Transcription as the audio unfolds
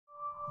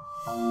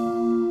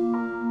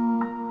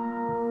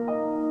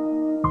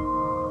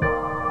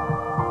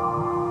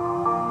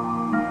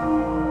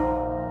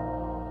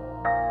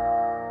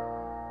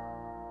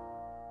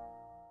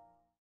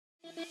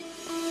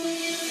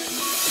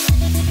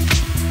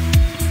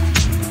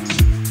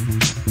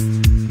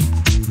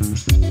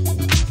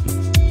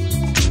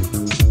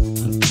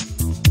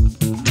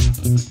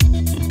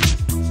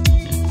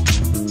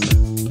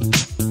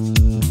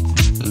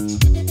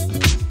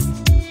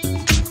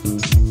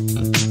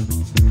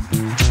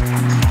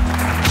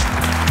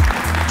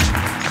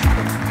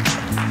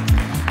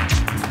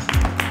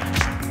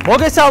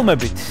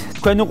მოგესალმებით.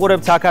 თქვენ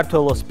უყურებთ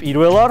საქართველოს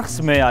პირველ არხს,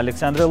 მე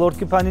ალექსანდრე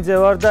ლორთქიფანიძე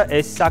ვარ და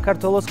ეს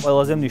საქართველოს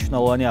ყველაზე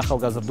მნიშვნელოვანი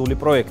ახალგაზრდული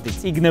პროექტი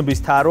წიგნების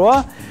თაროა,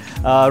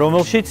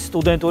 რომელშიც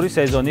სტუდენტური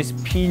სეზონის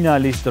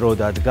ფინალის დრო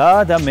დადგა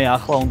და მე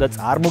ახლა უნდა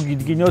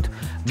წარმოგიდგინოთ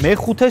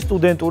მეხუთე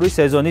სტუდენტური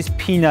სეზონის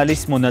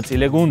ფინალის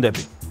მონაწილე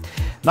გუნდები.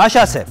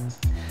 მაშასე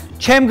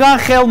ჩემგან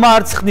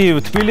ხელმარცხნივ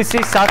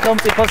თბილისის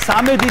სახელმწიფო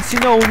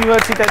სამედიცინო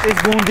უნივერსიტეტის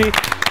გუნდი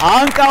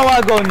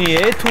ანკალაგონი,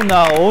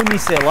 ეთუნა,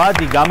 ონისე,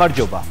 ლადი,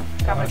 გამარჯობა.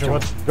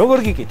 როგორ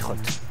გიკითხოთ?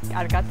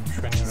 კარგად.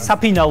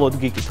 საფინალოდ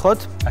გიკითხოთ?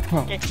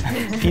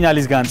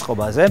 ფინალის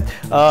განწყობაზე.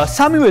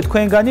 სამივე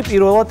თქვენგანი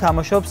პირველად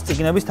თამაშობს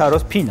წიგნების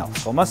თაროს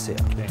ფინალს, ხომ ასეა?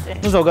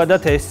 ნუ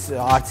ზოგადად ეს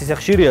არც ისე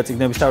ხშირია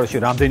წიგნების თაროში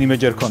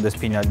რამდენიმეჯერ კონდეს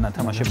ფინალი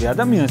ნათამაშები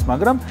ადამიანს,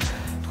 მაგრამ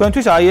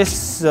თქვენთვის აი ეს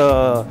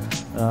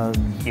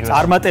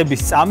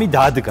წარმატების წამი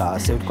დადგა,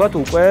 ასე ვთქვათ,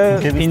 უკვე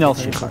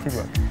ფინალში ხართ.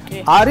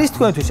 არის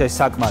თქვენთვის ეს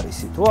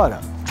საკმარისი თუ არა?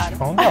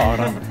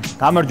 არა.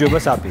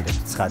 გამარჯვებას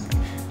აპირებთ, ცხადია.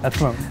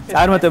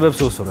 წარმატებებს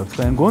უსურვებთ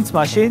თქვენ გუნდს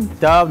მაშინ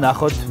და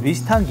ვნახოთ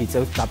ვისთან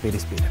გიწევთ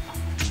დაპირისპირება.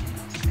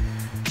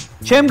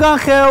 ჩემგან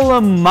ხელ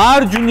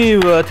მარჯვნივ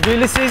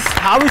თბილისის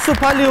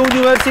თავისუფალი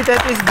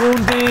უნივერსიტეტის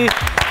გუნდი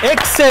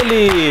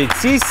ექსელი,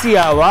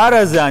 ცისია,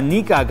 ვარაზა,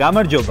 ნიკა,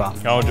 გამარჯობა.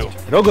 გამარჯობა.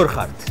 როგორ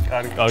ხართ?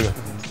 კარგად.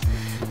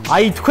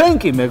 აი თქვენ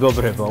კი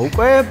მეგობრებო,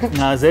 უკვე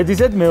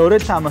ზედიზედ მეორე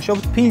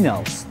თამაშობთ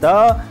ფინალს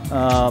და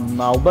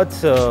ალბათ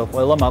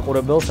ყველა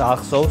მაყურებელს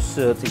ახსოვს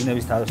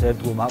წიგნების თაროს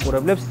ერთგულ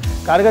მაყურებლებს.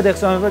 კარგად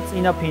ეხსოვება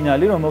წინა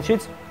ფინალი,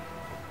 რომელშიც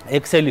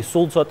ექსელი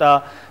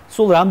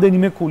სულ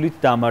რამდენიმე ქულით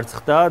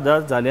დამარცხდა და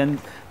ძალიან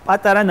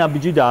პატარა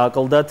ნაბიჯი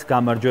დააკლდათ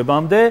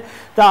გამარჯვებამდე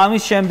და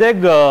ამის შემდეგ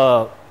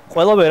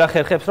ყველა ვერ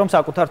ახერხებს რომ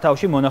საკუთარ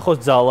თავში მონახოს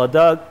ძალა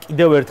და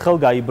კიდევ ერთხელ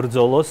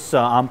გაიბრძოლოს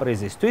ამ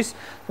პრიზისთვის.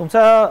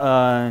 თუმცა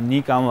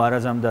ნიკამ,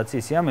 ვარაზამ და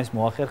ცისიამ ეს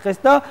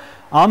მოახერხეს და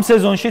ამ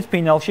სეზონშიც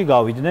ფინალში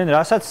გავიდნენ,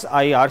 რასაც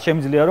აი არ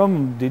შემიძლია რომ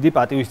დიდი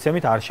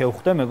პატივისცემით არ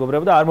შევხვდე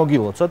მეგობრებო და არ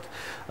მოგილოცოთ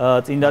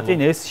წინდაწინ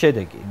ეს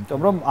შედეგი. იმიტომ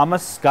რომ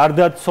ამას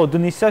გარდა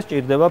ცოდნისა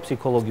სჭირდება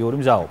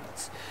ფსიქოლოგიური მზაობაც.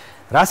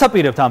 რას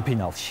აპირებთ ამ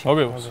ფინალში?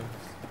 მოგესალმებით.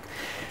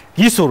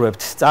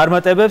 გისურვებთ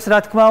წარმატებებს, რა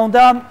თქმა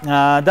უნდა,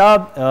 და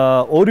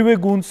ორივე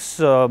გუნდს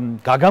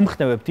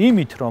გაგამხნევებთ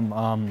იმით, რომ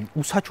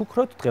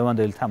უსაჩუქროთ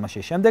დღევანდელი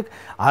თამაშის შემდეგ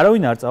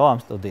არავინ არ წავა ამ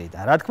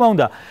სტუდიიდან. რა თქმა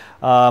უნდა,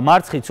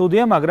 მარცხი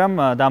ცუდია, მაგრამ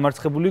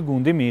დამარცხებული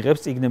გუნდი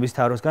მიიღებს წიგნების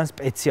თაროსგან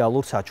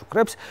სპეციალურ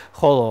საჩუქრებს,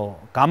 ხოლო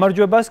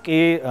გამარჯვებას კი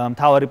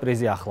მთავარი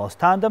პრიზი ახლავს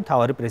თან და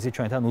მთავარი პრიზი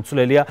ჩვენთან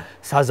უცვლელია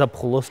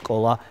საზაფხულო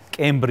სკოლა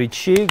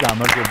კემბრიჯში,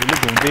 გამარჯვებული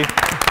გუნდი.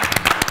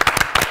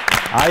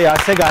 აი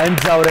ასე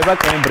გაემგზავრება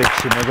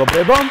კემბრიჯში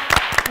მეგობრებო.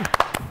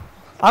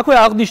 აქვე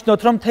აღნიშნოთ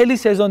რომ მთელი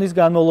სეზონის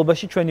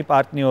განმავლობაში ჩვენი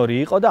პარტნიორი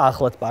იყო და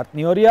ახლაც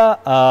პარტნიორია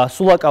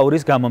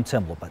სულაკაურის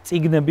გამომცემლობა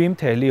წიგნები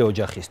მთელი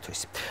ოჯახისთვის.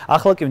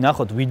 ახლა კი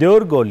ვნახოთ ვიდეო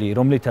რგოლი,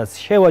 რომლითაც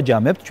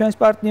შევაჯამებთ ჩვენს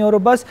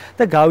პარტნიორობას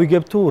და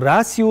გავიგებთ თუ რა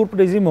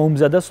სიურპრიზი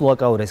მოუმზადა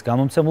სულაკაურის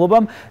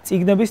გამომცემლობამ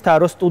წიგნების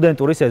თაროს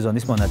სტუდენტური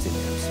სეზონის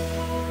მონაწილეებს.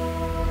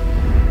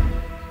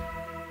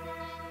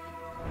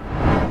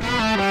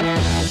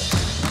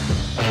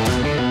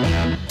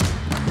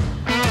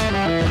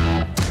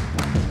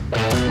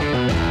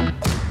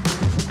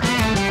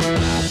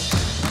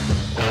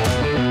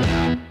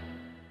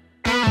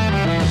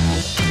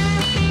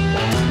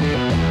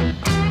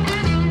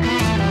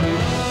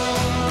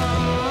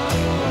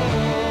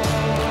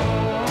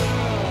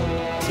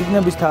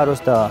 წიგნების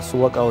თაროს და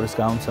სულაკაურის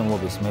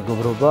გამომცემლობის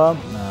მეგობრობა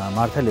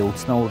მართალია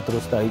უცნაურ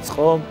დროს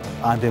დაიწყო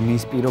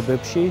პანდემიის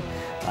პირობებში,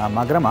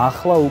 მაგრამ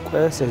ახლა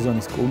უკვე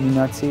სეზონის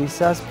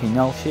კულმინაციისას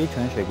ფინალში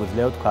ჩვენ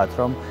შეგვიძლია ვთქვათ,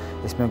 რომ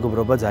ეს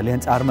მეგობრობა ძალიან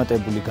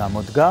წარმატებული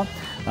გამოდგა,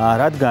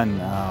 რადგან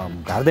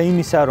გარდა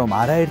იმისა, რომ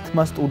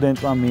არაერთმა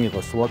სტუდენტმა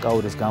მიიღო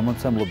სულაკაურის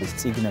გამომცემლობის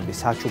წიგნები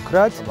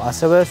საჩუქრად,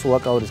 ასევე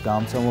სულაკაურის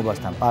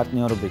გამომცემლობასთან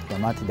პარტნიორობით და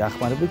მათი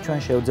დახმარებით ჩვენ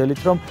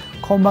შევძელით, რომ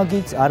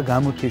კომაგიც არ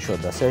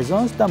გამოთიშოდა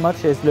სეზონს და მათ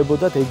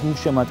შეძლებოდათ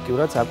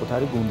ეგულშემატკივრად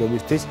საკუთარი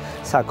გუნდებისთვის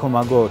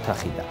საქომაგო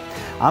ოთახიდან.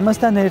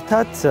 ამასთან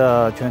ერთად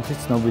ჩვენთვის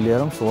ცნობილია,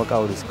 რომ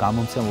სულაკაურის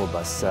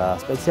გამომცემლობას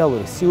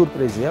სპეციალური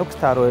სიურპრიზი აქვს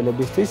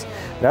თაროელებისთვის,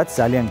 რაც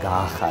ძალიან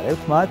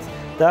გაახარებთ მათ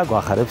და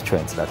გვახარებთ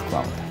ჩვენც, რა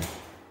თქმა უნდა.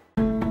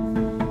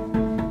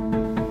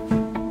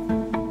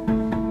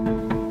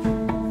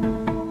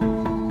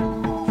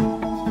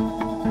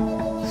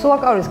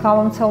 სულაკაურის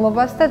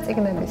გამომცემლობას და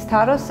წიგნების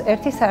თაროს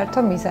ერთი საერთო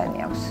მიზანი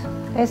აქვს.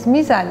 ეს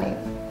მიზანი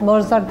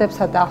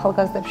მოზარდებსა და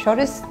ახალგაზრდებს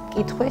შორის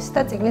კითხვის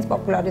და წიგნის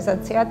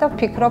პოპულარიზაცია და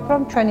ვფიქრობ,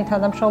 რომ ჩვენი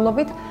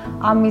თანამშრომლობით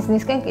ამ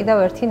მიზნისკენ კიდევ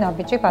ერთი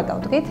ნაბიჯი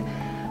გადავდგით.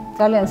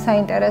 ძალიან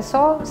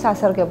საინტერესო,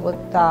 სასარგებლო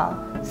და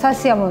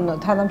სასიამოვნო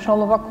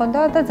თანამშრომლობა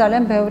გქონდა და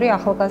ძალიან ბევრი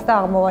ახალგაზრდა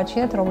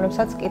აღმოვაჩინეთ,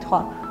 რომლებსაც კითხვა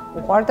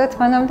უყვარდათ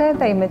მანამდე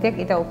და იმედია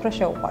კიდევ უფრო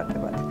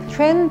შეუყვარდებათ.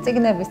 ჩვენ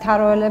წიგნების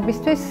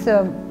თაროელებისთვის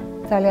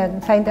ძალიან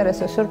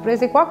საინტერესო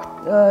სიურპრიზი გვაქვს.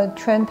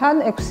 ჩვენთან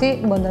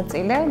 6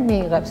 მონაწილე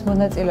მიიღებს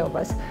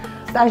მონაწილეობას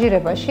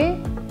სტაჟირებაში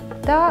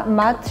და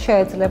მათ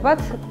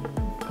შეეძლებათ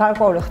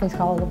გარკვეული ხნის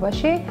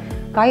განმავლობაში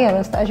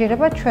გაიარონ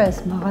სტაჟირება ჩვენს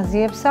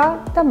მაღაზიებსა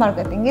და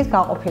მარკეტინგის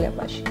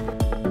გაყოფილებაში.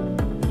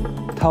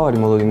 მთავარი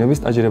მოლოდინები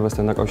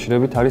სტაჟირებასთან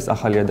დაკავშირებით არის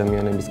ახალი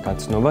ადამიანების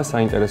გაცნობა,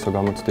 საინტერესო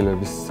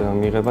გამოცდილების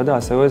მიღება და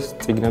ასევე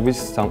წიგნების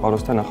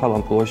სამყაროსთან ახალ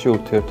ამპლუაში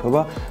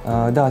ურთიერთობა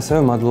და ასევე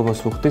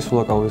მადლობას ვუხდი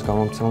სულაკაურის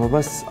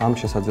გამომცემლობას ამ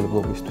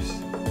შესაძლებლობისთვის.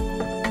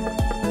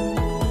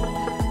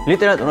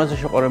 ლიტერატურაზე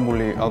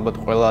შეყარებული ალბათ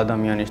ყველა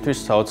ადამიანისთვის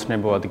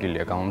საოცნებო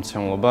ადგილია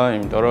გამომცემლობა,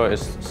 იმიტომ რომ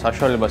ეს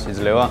საშუალებას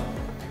იძლევა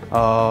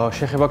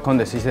შეხება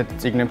გქონდეს ისეთ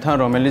წიგნებთან,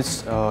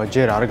 რომელიც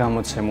ჯერ არ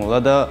გამოცემულა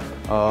და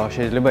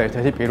შეიძლება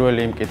ერთ-ერთი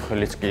პირველი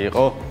მკითხველიც კი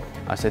იყო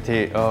ასეთი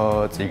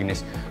წიგნის.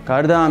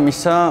 გარდა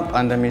ამისა,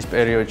 პანდემიის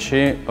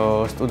პერიოდში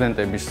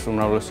სტუდენტების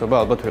უმრავლესობა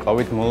ალბათ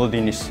ვიყავით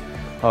მოლოდინის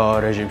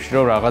რეჟიმში,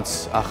 რომ რაღაც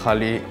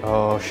ახალი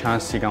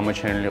შანსი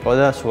გამოჩენილი იყო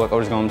და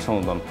სულაკაურის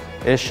გამომცემლობამ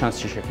ეს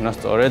შანსი შექმნა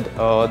სწორედ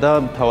და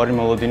მთავარი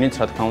მოლოდინიც,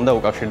 რა თქმა უნდა,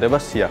 უკავშირდება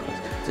სიახლეს.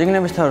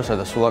 წიგნების თაროსა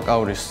და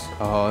სულაკაურის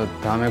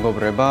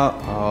დამეგობრება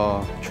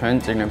ჩვენ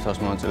წიგნების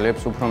თაროს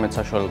მონაწილეებს უფრო მეც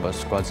საშუალებას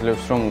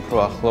გვაძლევს, რომ უფრო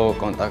ახლო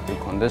კონტაქტი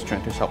გქონდეს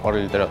ჩვენთვის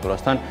საყვარელი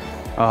ლიტერატურასთან.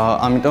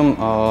 ამიტომ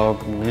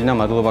მინდა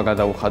მადლობა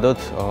გადავუხადოთ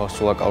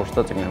სულაკაურს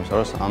და წიგნების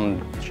თაროს ამ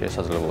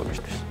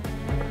შესაძლებლობისთვის.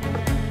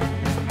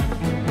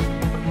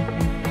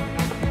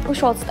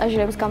 უშუალოდ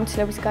სტაჟირების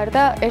გამოცდილების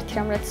გარდა ერთი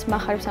რამ რაც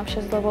მახარებს ამ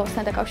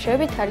შესაძლებლობასთან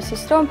დაკავშირებით არის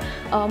ის, რომ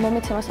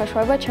მომეცემა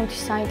საშუალება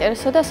ჩემთვის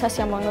საინტერესო და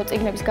სასიამოვნო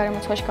წიგნების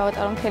გარემოცვაში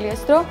გავატარო მთელი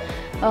ეს დრო.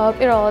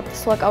 პირველად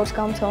სულაკაურის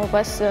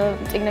გამოცემლობას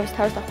წიგნების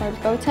თაროს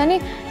დახმარებით გავიცანი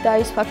და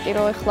ის ფაქტი,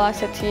 რომ ეხლა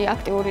ასეთი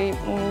აქტიური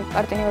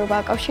პარტნიორობა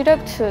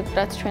აკავშირებთ,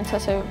 რაც ჩვენც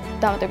ასევე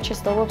დამატებით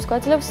შესაძლებლობებს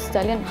გვაძლევს,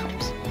 ძალიან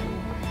მახარებს.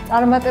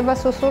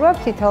 წარმატებას უსურვებთ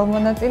თითოეულ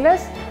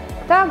მონაწილეს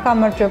და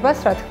გამარჯვებას,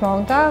 რა თქმა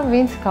უნდა,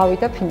 ვინც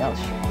გავიდა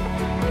ფინალში.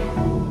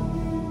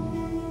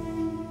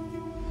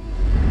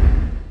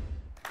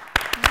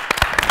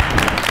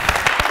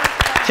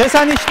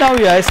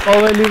 შესანიშნავია ეს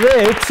ყოველივე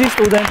 6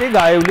 სტუდენტი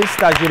გაივლის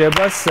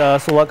სტაჟირებას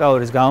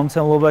სულაკაურის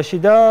გამომცემლობაში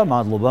და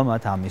მადლობა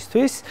მათ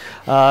ამისთვის.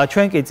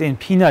 ჩვენ კი წინ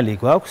ფინალი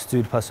გვაქვს,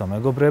 ძვირფასო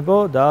მეგობრებო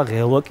და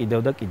ღელვა კიდევ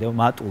და კიდევ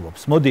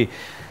მატულობს. მოდი,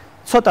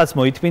 ცოტაც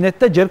მოითმინეთ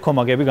და ჯერ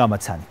კომაგები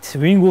გამაცანით.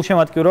 ვინ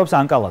გულშემატკივრობს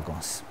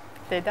ანკალაგონს?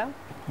 დედა.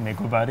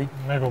 მეგობარი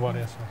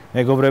ასე.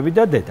 მეგობრები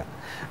და დედა.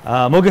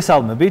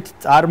 მოგესალმებით,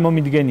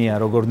 წარმომიდგენია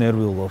როგორ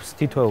ნერვიულობს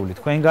თითოეული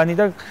თქვენგანი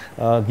და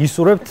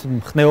გისურვებთ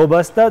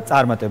მხნეობას და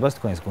წარმატებას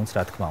თქვენს გუნდს,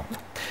 რა თქმა უნდა.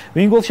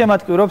 ვინ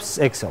გულშემატკივრობს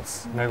ექსელს?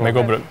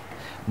 მეგობრები.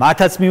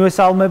 მათაც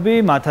მივესალმები,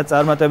 მათაც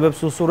წარმატებებს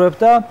უსურვებ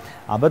და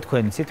აბა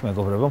თქვენ იცით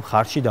მეგობრებო,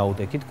 ხარში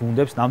დაუდექით,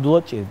 გუნდებს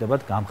ნამდვილად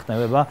ჭირდებათ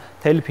გამხნევება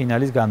მთელი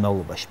ფინალის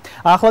განმავლობაში.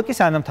 ახლა კი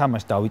სანამ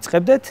თამაშს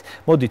დავიწყებდეთ,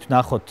 მოდით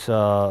ვნახოთ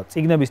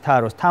წიგნების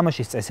თაროს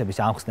თამაშის წესების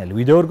ამხსნელი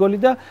ვიდეო რგოლი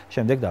და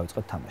შემდეგ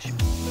დავიწყოთ თამაში.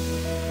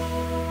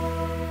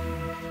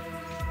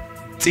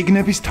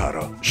 წიგნების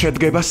თარო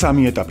შედგება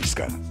 3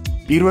 ეტაპისგან.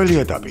 პირველი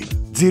ეტაპი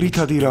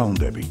ძირითადი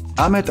რაუნდები.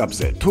 ამ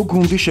ეტაპზე თუ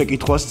გუნდი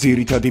შეკითხვას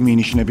ძირითადი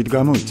მინიშნებით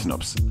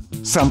გამოიცნობს,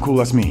 3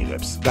 ქულას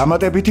მიიღებს.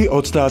 დამატებითი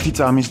 30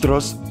 წამის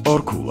დროს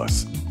 2 ქულას,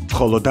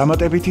 ხოლო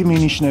დამატებითი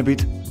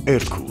მინიშნებით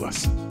 1 ქულას.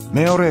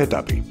 მეორე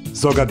ეტაპი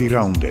ზოგადი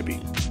რაუნდები.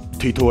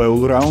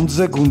 თითოეულ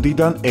რაუნდზე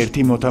გუნდიდან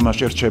 1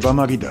 მოთამაშე რჩება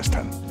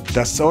მაგიდასთან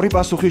და სწორი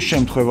პასუხის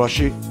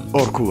შემთხვევაში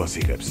 2 ქულას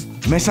იღებს.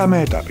 მესამე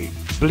ეტაპი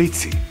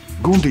ბლიცი.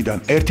 გუნდიდან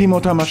 1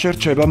 მოთამაშე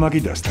რჩება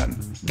მაგიდასთან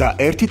და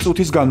 1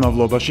 წუთის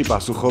განმავლობაში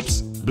პასუხობს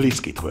ბლიც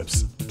კითხვებს.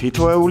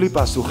 თითოეული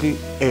პასუხი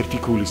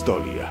 1 ქულის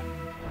ტოლია.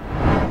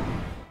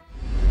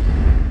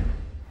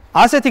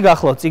 ასეთი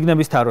გახლავთ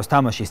წიგნების თაროს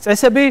თამაშის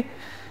წესები.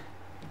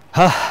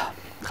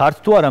 ხართ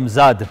თუ არა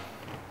მზად?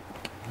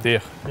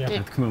 დიახ, რა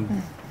თქმა უნდა.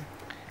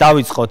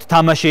 დავიწყოთ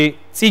თამაში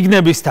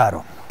წიგნების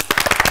თარო.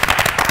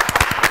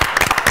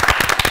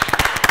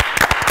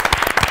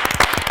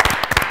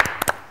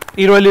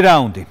 პირველი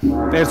რაუნდი.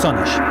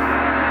 პერსონაჟი.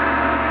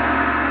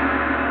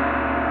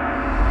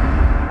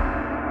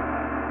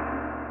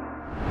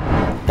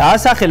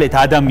 დაასახელეთ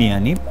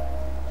ადამიანი,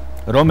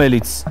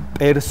 რომელიც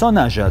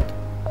პერსონაჟად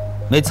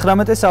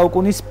მე-19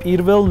 საუკუნის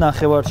პირველ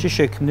ნახევარში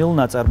შექმნილ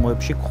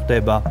ნაწარმოებში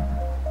გვხვდება.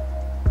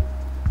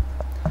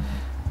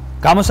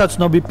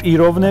 გამოსაცნობი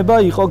პიროვნება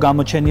იყო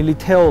გამოჩენილი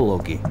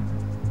თეოლოგი,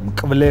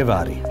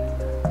 მკვლევარი,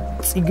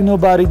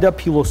 წიგნობარი და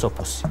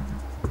ფილოსოფოსი.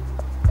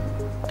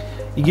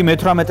 იგი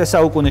მე-18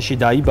 საუკუნეში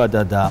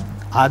დაიბადა და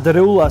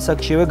ადრეულ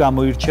ასაკშივე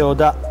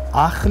გამოირჩეოდა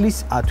ახლის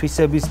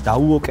ათვისების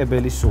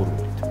დაუოკებელი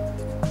სურვილით.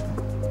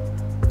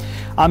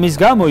 ამის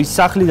გამო ის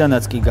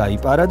სახლიდანაც კი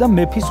გაიპარა და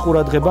მეფის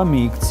ყურადღება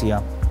მიიქცია,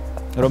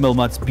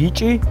 რომელმაც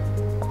ბიჭი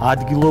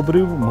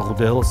ადგილობრივ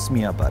მღვდელს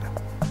მიაბარა.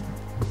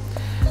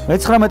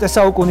 მე-19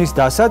 საუკუნის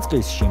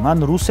დასაწყისში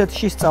მან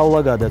რუსეთში სწავლა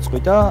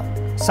გადაწყვიტა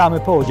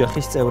სამეფო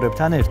ოჯახის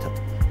წევრებთან ერთად,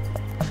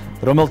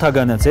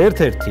 რომელთაგანაც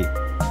ერთ-ერთი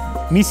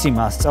მისი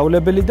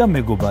მასწავლებელი და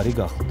მეგობარი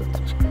გახლდათ.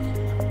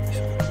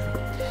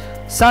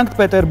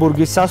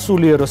 სანქტ-პეტერბურგის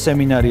სასულიერო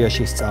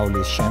სემინარიაში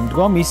სწავლის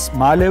შემდგომ ის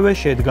მალევე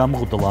შედგა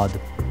მღვდლად.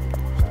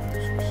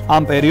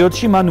 ამ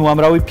პერიოდში მან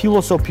უამრავი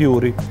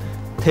ფილოსოფიური,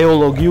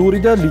 თეოლოგიური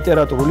და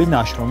ლიტერატურული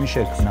ნაშრომი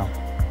შექმნა.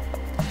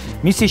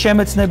 მისი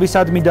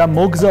შემეცნებისადმი და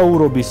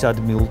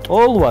მოგზაურობისადმი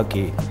ლტოლვა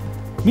კი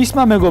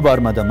მისმა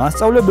მეგობარმა და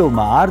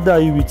მასწავლებელმა არ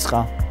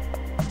დაივიწყა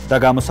და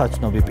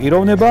გამოსაცნობი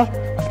პიროვნება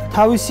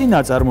თავისი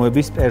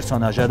ნაწარმოების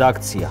პერსონაჟად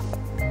აქცია,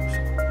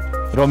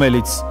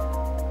 რომელიც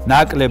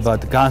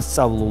ნაკლებად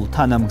განსწავლულ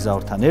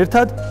თანამგზავრთან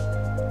ერთად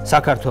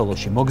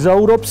საქართველოში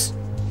მოგზაურობს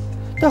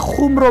და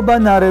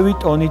ხუმრობანარევი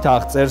ტონით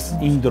აღწერს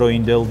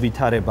იმდროინდელ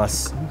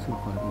ვითარებას.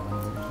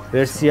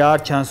 ვერსია არ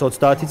ჩანს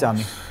 30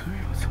 წამი.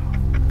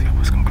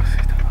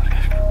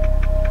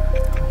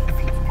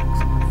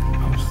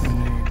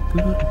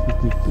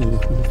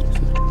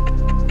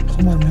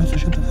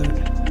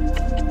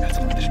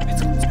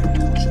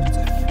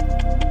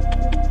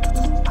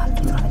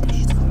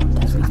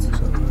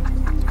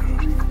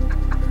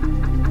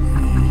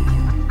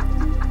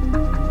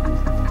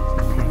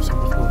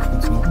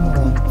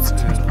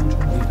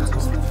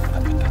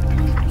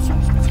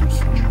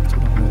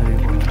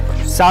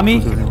 სამი,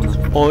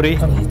 2,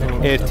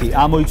 1.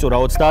 ამოიწურა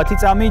 30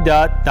 წამი და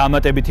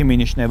დამატებითი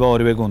მინიშნება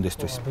ორივე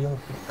გუნდისთვის.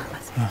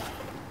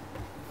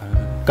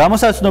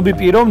 გამოსაცნობი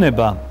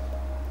პიროვნება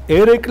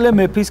ერეკლე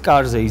მეფის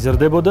კარზე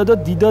იზრდებოდა და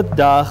დიდად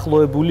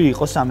დაახლოებული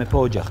იყო სამეფო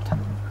ოჯახთან.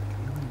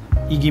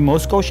 იგი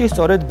მოსკოვში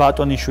სწორედ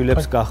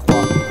ბატონიშვილებს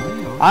გაჰყვა.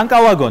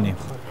 ანკალაგონი.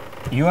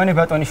 იოანე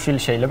ბატონიშვილი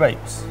შეიძლება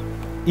იყოს.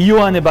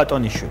 იოანე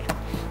ბატონიშვილი.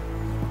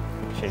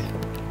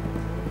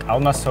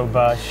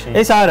 ალმასობაში.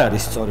 ეს არ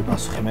არის სწორი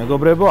პასუხი,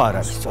 მეგობრებო, არ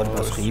არის სწორი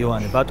პასუხი.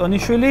 იოანე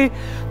ბატონიშვილი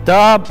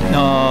და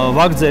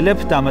ვაგრძელებ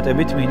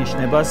დამატებით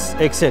მინიშნებას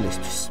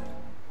ექსელისთვის.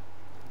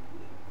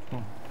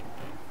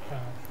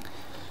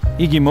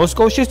 იგი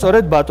მოსკოვში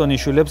სწორედ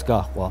ბატონიშვილებს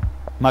გაჰყვა.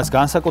 მას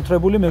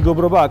განსაკუთრებული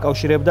მეგობრობა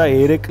აკავშირებდა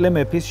ერეკლე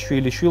მეფის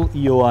შვილიშვილ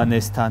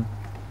იოანესთან,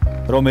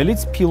 რომელიც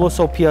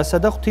ფილოსოფიასა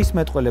და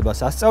ღვთისმეტყველებას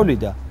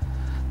ასწავლიდა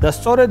და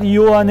სწორედ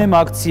იოანემ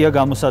აქცია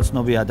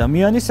გამოსაცნობი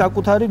ადამიანი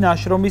საკუთარი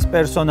ნაშრომის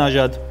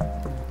პერსონაჟად.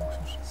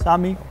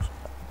 3,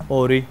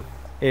 2,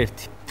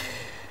 1.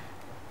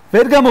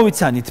 ვერ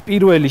გამოვიცანით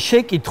პირველი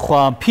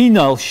შეკითხვა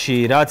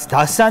ფინალში, რაც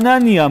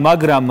დასანანია,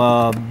 მაგრამ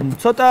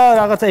ცოტა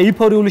რაღაცა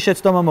ეიფორიული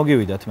შეცდომა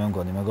მოგივიდათ, მე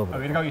მგონი, მეგობრებო.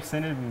 ვერ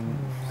გავიხსენებ.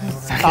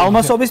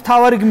 ალმასობის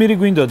თავარი გმირი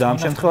გვინდოდა ამ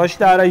შემთხვევაში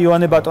და არა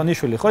იოანე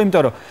ბატონიშვილი, ხო?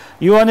 იმიტომ რომ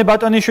იოანე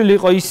ბატონიშვილი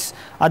იყო ის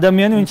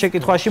ადამიანი, ვინც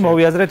შეკითხვაში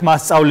მოვიაზრეთ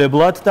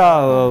მასწავლებლად და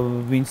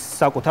ვინც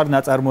საკუთარ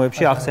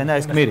ნაწარმოებში ახსენა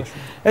ეს გმირი.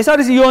 ეს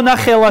არის იონა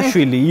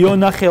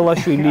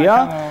ხელაშვილია,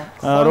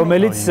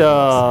 რომელიც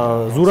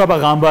ზურაბა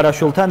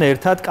ღამბარაშვილთან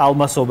ერთად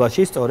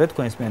კალმასობაში, სწორედ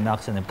თქვენს მე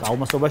ნახსენებ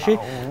კალმასობაში,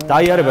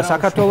 დაიარება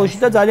საქართველოში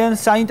და ძალიან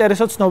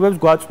საინტერესო ცნობებს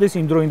გვაწვდის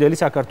იმდროინდელი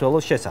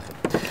საქართველოს შესახებ.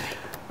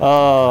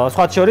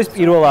 სხვათა შორის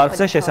პირველ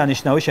არხზე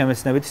შესანიშნავი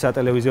შემეცნებითი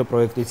სატელევიზიო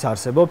პროექტიც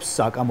არსებობს,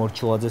 აკა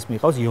მორჩილაძეს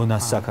მიყავს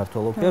იონას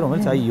საქართველო,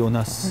 რომელიც აი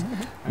იონას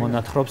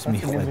მონათხრობს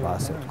მიხვება,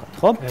 ასე ვთქვათ,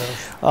 ხო?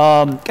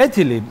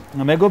 კეთილი,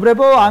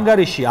 მეგობრებო,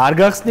 ანგარიში არ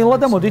გახსნილა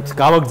და მოდით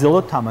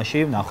გავაგრძელოთ თამაში,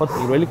 ვნახოთ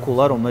პირველი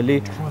ქულა, რომელი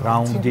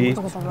რაუნდი,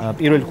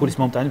 პირველი ქულის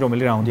მომტანი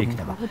რომელი რაუნდი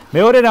იქნება.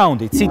 მეორე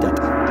რაუნდი,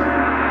 ციტატა.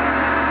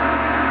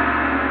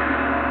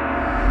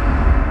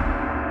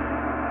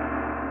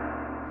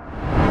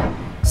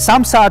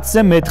 სამ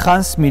საათზე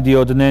მეთხანს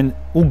მიდიოდნენ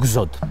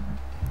უგზოდ.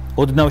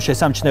 ოდნავ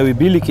შესამჩნევი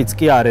ბილიკიც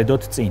კი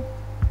არედოთ წინ.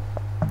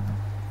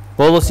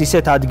 ბოლოს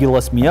ისეთ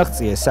ადგილას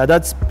მიაღწიეს,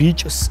 სადაც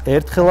ბიჭს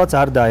ერთხელაც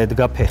არ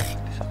დაედგა ფეხი.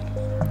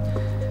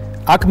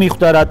 აქ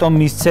მიხვდა რატომ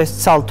მისცეს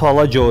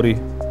ცალთვალა ჯორი,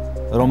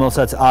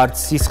 რომელსაც არც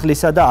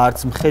სისხლისა და არც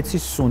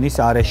მხეცის სუნის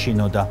არ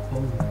ეშინოდა.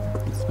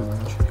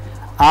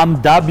 ამ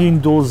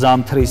დაბინდულ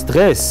ზამთრის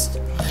დღეს,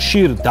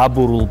 ხშირ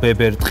დაბურულ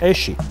ბებერ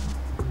ტყეში,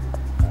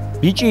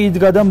 ბიჭი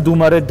იდგა და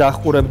მდუმარედ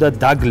დაჰყურებდა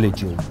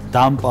დაგლეჯილ,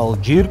 დამპალ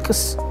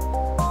ჯირკს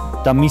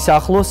და მის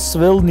ახლოს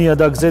სველ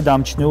ნიადაგზე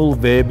დამჩნეულ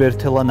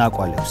ვეებერთელა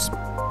ნაკვალევს.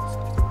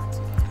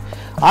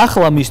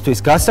 ახლა მისთვის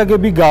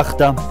გასაგები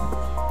გახდა,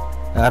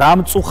 რა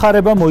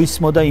მწუხარება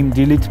მოისმოდა იმ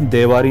დილით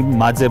მდევარი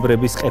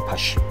მაძებრების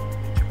ყეფაში.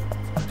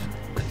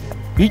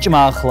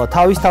 ბიჭმა ახლა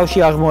თავის თავში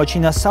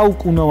აღმოაჩინა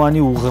საუკუნოვანი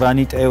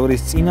უღრანი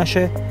ტეორიის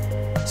წინაშე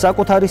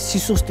საკუთარი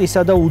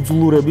სისუსტისა და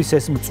უძლურების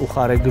ეს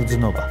მწუხარე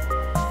გრძნობა.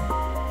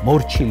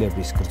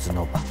 მორჩილების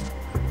გრძნობა.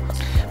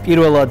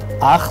 პირველად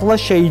ახლა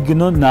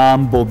შეიგნო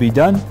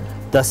ნაამბობიდან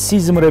და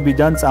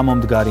სიზმრებიდან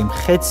წამომდგარი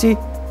მხეცი,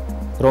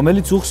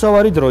 რომელიც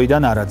უხსოვარი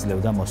დროიდან არ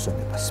აძლევდა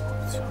მოსონებას.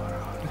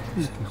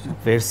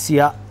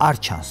 ვერსია არ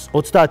ჩანს.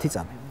 30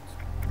 წამი.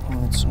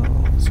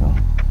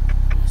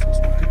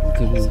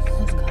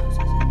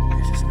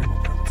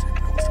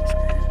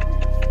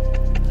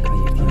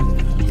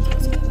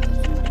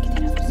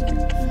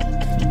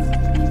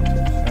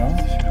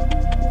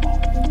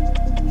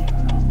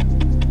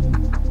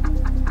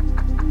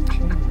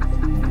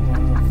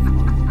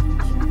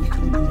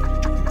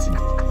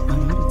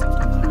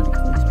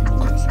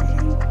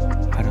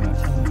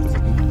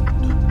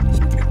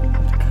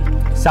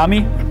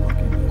 3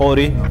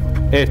 2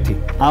 1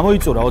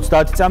 ამოიწურა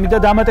 30 წამი და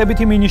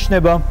დამატებითი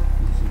მინიშნება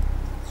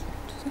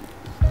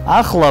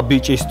ახლა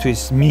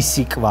ბიჭისთვის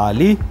მისი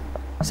კვალი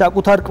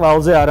საკუთარ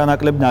კვალზე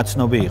არანაკლებ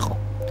ნაცნობი იყო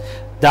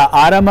და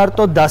არა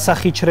მარტო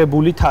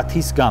დასახიჩრებული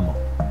თათის გამო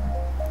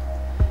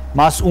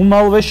მას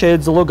უმალვე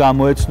შეეძლო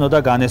გამოეცნო და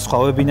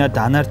განესხვავებინა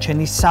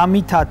დანარჩენი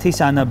 3 თათის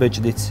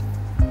ანაბეჭდიც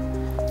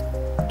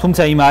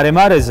თუმცა იმ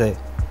არემარეზე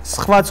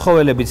სხვა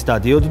ცხოველებიც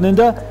დადიოდნენ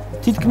და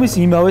თითქმის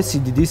იმავე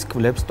სიდიდის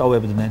კვლებს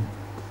ტოვებდნენ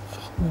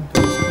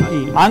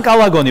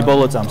ანკალაგონი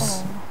ბოლო წამს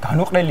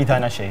განუყრელი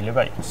დანა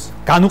შეიძლება იყოს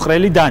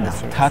განუყრელი დანა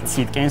თაც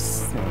იტკენს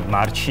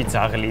მარჩი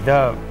ძაღლი და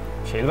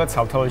შეიძლება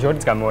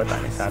ცალთავალჟორიც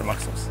გამოეტანეს არ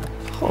მახსოვს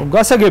ხო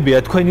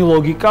გასაგებია თქვენი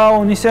ლოგიკა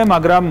ონისე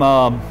მაგრამ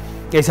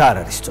ეს არ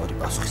არის სწორი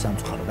პასუხი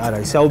სამწუხაროდ არ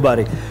არის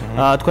საუბარი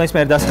თქვენს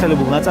მიერ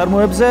დასახელებულ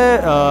ნაწარმოებზე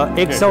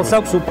ექსელს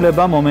აქვს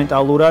უფლება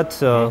მომენტალურად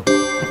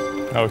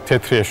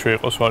თეთრი ეშვი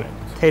იყოს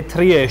ვარიანტი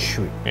თეთრი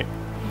ეშვი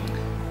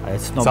აი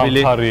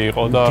ცნობილი ზამთარი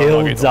იყო და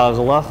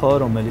გელძაღლა ხო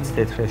რომელიც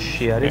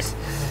თეთრში არის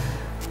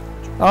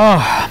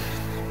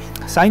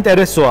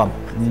საინტერესოა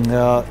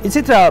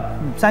იცით რა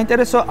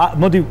საინტერესო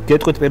მოდი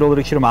გეტყვით პირველ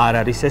რიგში რომ არ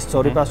არის ეს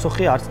სწორი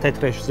პასუხი არც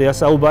თეთრშია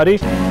საუბარი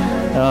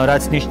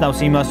რაც ნიშნავს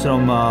იმას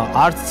რომ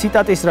არც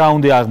ციტატის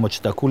რაუნდი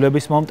აღმოჩნდა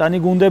ქულების მომტანი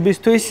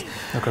გუნდებისთვის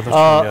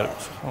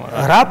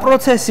რა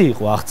პროცესი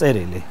იყო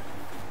აღწერილი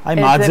აი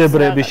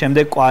მაძებრების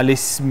შემდეგ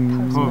კვალის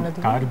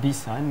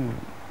გარბის ან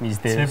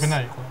მისდევს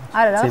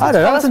არა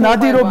რაღაც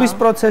ნადირობის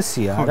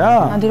პროცესია რა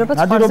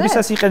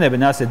ნადირობისას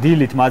იყენებენ ასე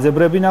დილით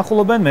მაძებრები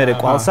ნახულობენ მერე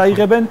კვალს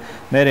აიღებენ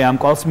მერე ამ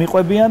კვალს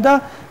მიყვებიან და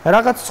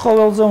რაღაც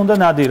ცხოველზე უნდა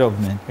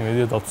ნადირობდნენ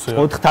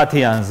 4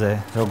 თათიანზე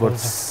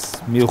როგორც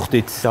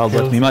მივხვდით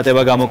ალბათ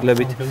მიმატება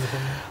გამოკლებით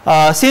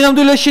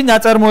სინამდვილეში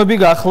ნაწარმოები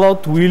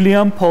გახლავთ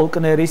უილიამ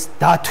ფოლკნერის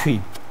დათვი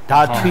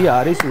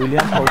არის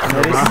უილიამ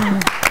ფოლკნერის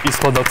ის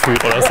ხო დათვი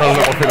იყო რა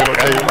საერთოდ ყოფილიყო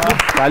კაი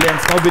ძალიან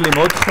ცნობილი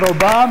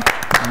მოთხრობა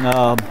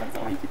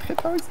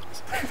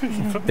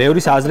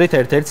ბევრის აზრით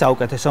ერთ-ერთი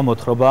საუკეთესო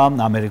მოთხრობა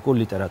ამერიკულ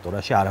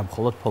ლიტერატურაში არა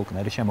მხოლოდ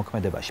ფოლკნერის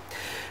შემოქმედებაში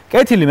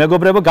კეთილი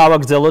მეგობრებო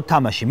გავაგრძელოთ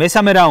თამაში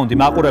მესამე რაუნდი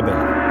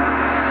მაყურებელი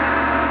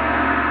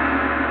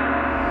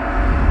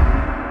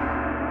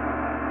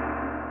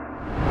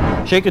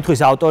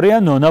შეკითხვის ავტორია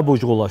ნონა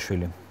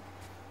ბუჟღულაშვილი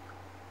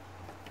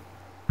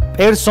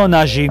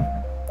პერსონაჟი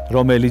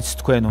რომელიც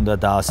თქვენ უნდა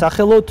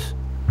დაასახელოთ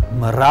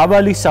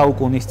მრავალი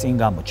საუკუნის წინ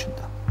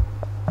გამოჩნდა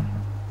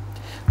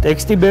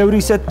ტექსტი ბევრი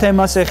ისეთ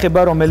თემას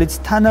ეხება რომელიც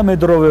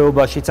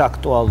თანამედროვეობაშიც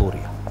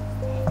აქტუალურია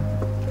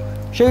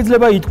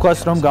შეიძლება ითქვას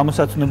რომ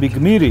გამოსაცნობი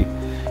გმირი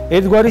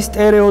ერთგვარი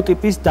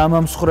სტერეოტიპის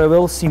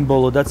დამამსხვრეველ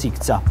სიმბოლოდაც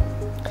იქცა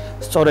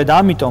სწორედ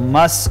ამიტომ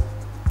მას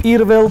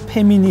პირველ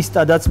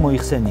ფემინისტადაც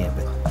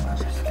მოიხსენიებენ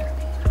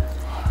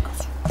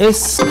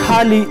ეს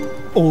ხალი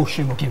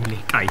შემოგივლი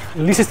კაი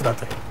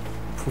ლისისტრატე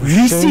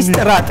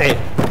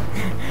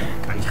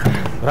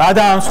რა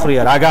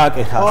დაამსხრია რა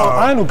გააკეთა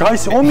ანუ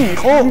გაის ომი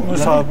იყო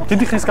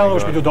დიდი ხნის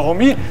განმავლობაში მიდოდა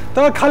ომი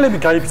და ქალები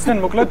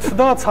გაიფიცნენ მოკლედ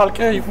და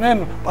ცალკე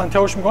იყვნენ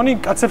პანთეონში მგონი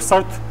კაცებს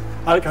საერთოდ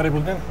არ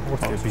ეკარებოდნენ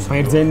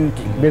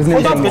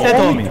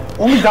ბერძნები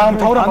ომი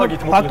დაამთავრა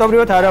მაგით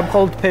ფაქტობრივად არა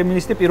მხოლოდ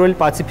ფემინისტი პირველი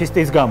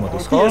პაციფისტის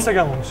გამოდის ხო ესე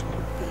გამოდის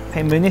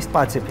ფემინისტ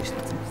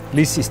პაციფისტი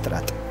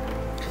ლისისტრატე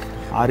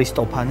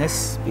არისტოფანეს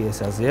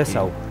პიესაზეა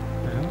საუბარი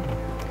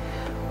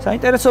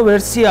საინტერესო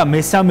ვერსია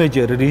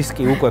მესამეჯერ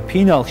რისკი უკვე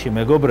ფინალში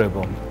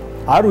მეგობრებო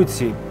არ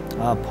ვიცი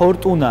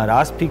ფორტუნა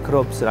რას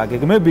ფიქრობს რა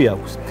გეგმები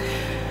აქვს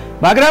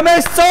მაგრამ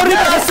ეს სწორი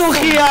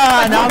პასუხია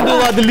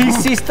ნამდვილად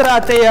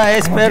ლისისტრატეა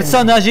ეს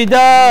პერსონაჟი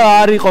და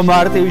არ იყო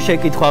მარტივი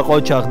შეკითხვა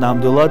ყოჩაღ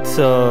ნამდვილად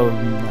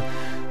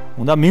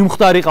უნდა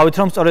მიმხვდარიყავით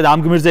რომ სწორედ ამ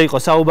გმირზე იყო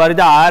საუბარი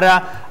და არა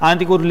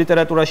ანტიკურ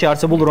ლიტერატურაში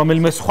არსებულ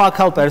რომელიმე სხვა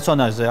ქალ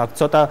პერსონაჟზე აქ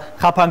ცოტა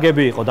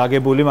ხაფანგები იყო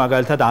დაგებული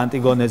მაგალითად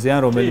ანტიგონეზე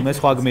ან რომელიმე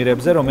სხვა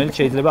გმირებზე რომელიც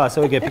შეიძლება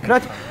ასევე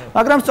გეფიქრათ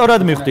მაგრამ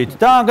სწორად მივხვდით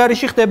და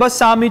ანგარიში ხდება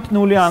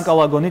 3-0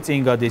 ანკალაგონი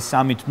წინ გადის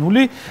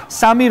 3-0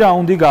 სამი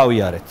რაუნდი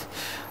გავიარეთ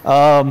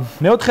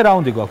მეოთხე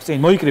რაუნდი გვაქვს წინ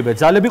მოიკრიბეთ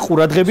ძალები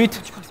ყურადღებით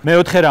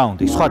მეოთხე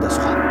რაუნდი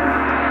სხვადასხვა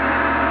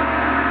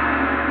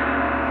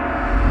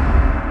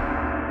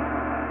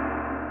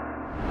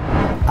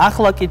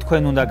ახლა კი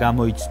თქვენ უნდა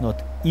გამოიცნოთ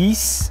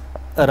ის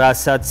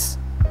რასაც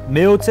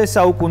მე-20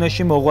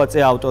 საუკუნეში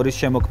მოღვაწე ავტორის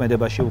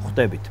შემოქმედებაში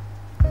ვხვდებით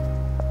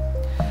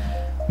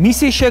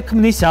მისი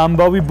შექმნის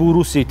ამბავი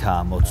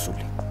ბურუსითაა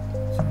მოცული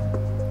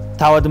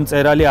თავად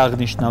მწერალი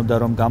აღნიშნავდა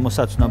რომ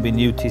გამოსაცნობი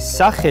ნივთის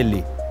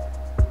სახელი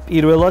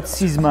პირველად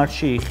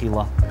სიზმარში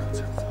იხილა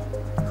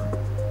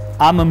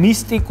ამ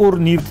მისტიკურ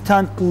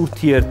ნივთთან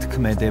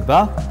ურთიერთქმედება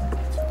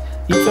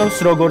იწევს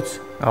როგორც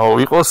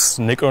იყოს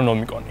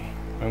ნეკრონომიკონი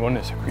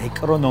მეგონი ესე ქვია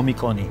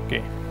ნეკრონომიკონი კი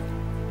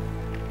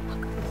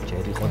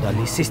ჯერ იყო და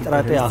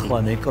ლისისტრატე ახლა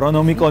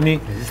ნეკრონომიკონი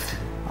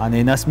ან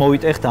ენას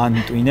მოვიტეხთ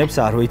ან ტვინებს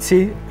არ ვიცი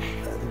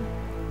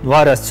ნუ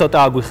არას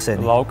ცოტა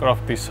აგვიხსენი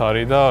ლავკრაფტის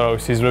არის და რა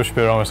ვიცი სიზმრებში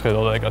ვერ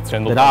ამესხედავდა ეკაც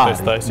რენდოლ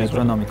და ეს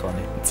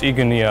ნეკრონომიკონი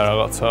წიგნია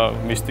რაღაცა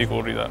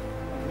მისტიკური და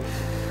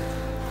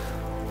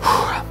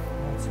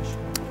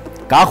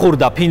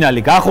გახურდა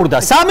ფინალი, გახურდა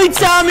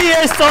 3-3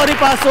 ეს სწორი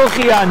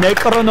პასუხია.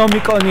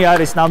 ნეკრონომიკონი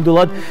არის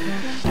ნამდვილად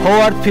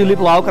ჰოვარდ ფილიპ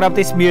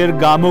ლავკრაფტის მიერ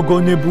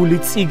გამოგონებული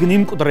წიგნი,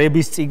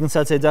 მკვდრების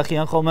წიგნსაც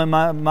ეძახიან ხოლმე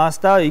მას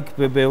და იქ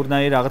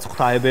ბევრნაირი რაღაც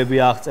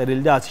ღვთაებებია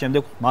აღწერილი და ასე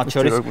შემდეგ, მათ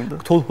შორის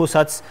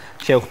ქთულჰუსაც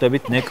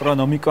შევხვდებით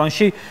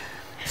ნეკრონომიკონში.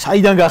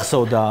 საიდან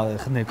გახსოვდა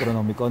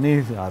ნეკრონომიკონი?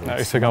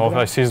 ისე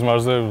გამოხდა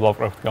სიზმარზე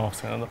ლავკრაფტი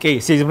გამოხსენა. კი,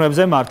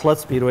 სიზმრებზე მართლაც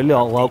პირველი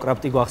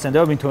ლავკრაფტი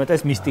გვახსენდება, მით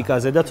უმეტეს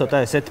მისტიკაზე და ცოტა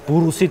ესეთ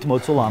ბურუსით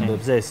მოცულ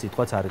ამბებზე ეს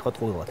სიტყვაც არ იყო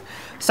ტყუილად.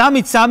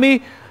 3-3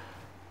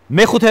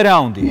 მეხუთე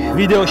რაუნდი,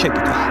 ვიდეო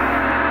შეკითხვა.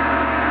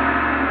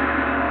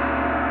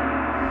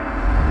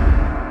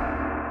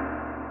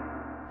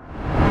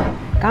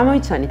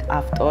 გამოიცანით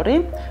ავტორი,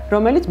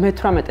 რომელიც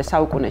მე-18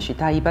 საუკუნეში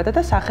დაიბადა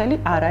და სახელი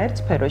არაერთ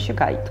სფეროში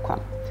გაითქვა.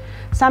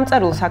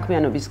 სამწერლო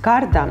საქმიანობის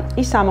გარდა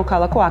ის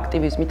სამოქალაქო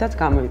აქტივიზმითაც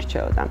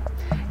გამოირჩეოდა.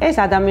 ეს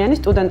ადამიანი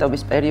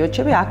სტუდენტობის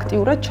პერიოდში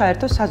აქტიურად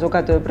ჩაერთო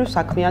საზოგადოებრივ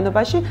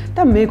საქმიანობაში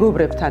და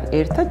მეგობრებთან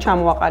ერთად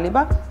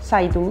ჩამოაყალიბა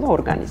საიდუმლო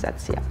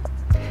ორგანიზაცია.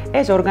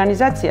 ეს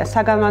ორგანიზაცია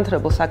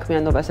საგანმანათლებლო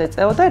საქმიანობას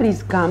ეწეოდა, რის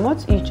გამოც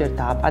ის ჯერ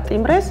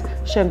დააპატიმრეს,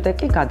 შემდეგ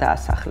კი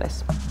გადაასახლეს.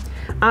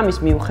 ამის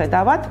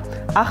მიუხედავად,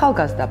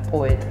 ახალგაზრდა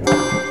პოეტმა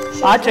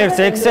აჭერს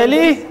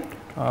ექსელი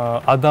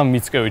ადამ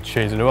მიცკევიჩი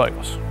შეიძლება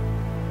იყოს.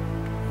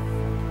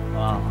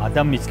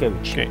 ადამ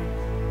მიცკევიჩი.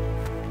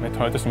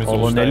 მე-18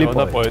 მიწვეული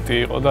და პოეტი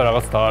იყო და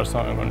რაღაც დაარსა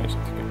მეგონი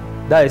ისეთი.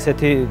 და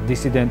ესეთი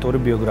დისიდენტური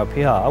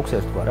ბიოგრაფია აქვს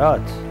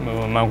ერთგვარად?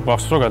 მან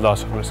გვახსოვს რომ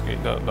გადაასახლეს კი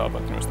და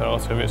დააპატიმრეს და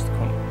რაღაცები ესეთი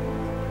ქონდა.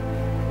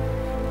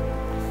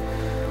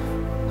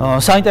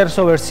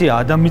 საინტერესო ვერსია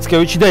ადამ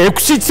მიცკევიჩი და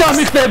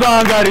 6-3 ხდება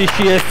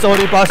ანგარიში, ეს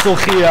სწორი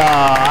პასუხია.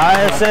 აი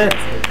ესე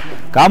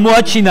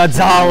გამოაჩინა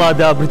ძალა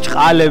და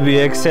ბრჭყალები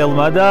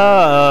ექსელმა და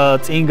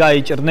წინ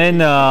გაიჭრნენ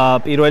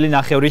პირველი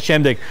ნახევრის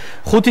შემდეგ.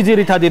 5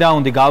 ძირითადი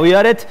რაუნდი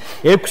გავიარეთ,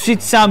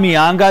 6-3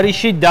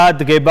 ანგარიში და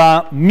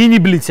დგება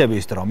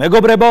მინიბლიცების დრო.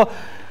 მეგობრებო,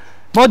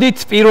 მოდით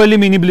პირველი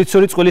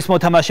მინიბლიცური წყვილის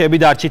მოთამაშეები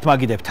დარჩით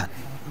მაგიდებთან.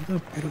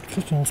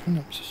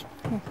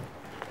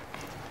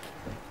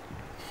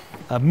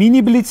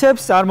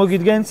 მინიბლიცებს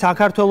წარმოგიდგენ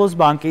საქართველოს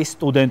ბანკის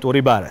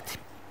სტუდენტური ბარათი.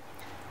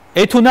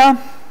 ეთუნა,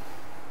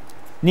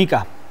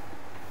 ნიკა.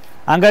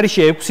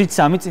 ანგარიში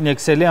 6-3 წინ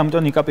ექსელი,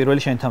 ამიტომ ნიკა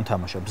პირველი შენთან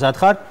თამაშობ. მზად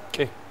ხარ?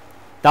 კი.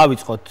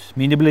 დავიწყოთ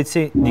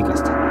მინიბლიცი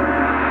ნიკასთან.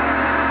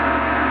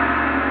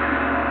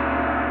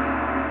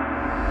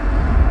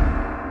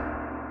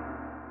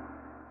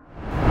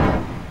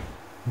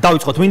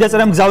 დავიწყოთ, მინდა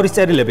წერა მგზავრის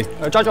წერილები.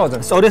 ჭაჭავაძე.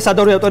 სწორია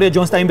სადავრი ავტორია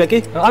ჯონ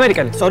სტაინბეკი.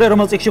 ამერიკელი. სწორია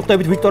რომელ წიგნში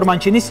ხვდებით ვიქტორ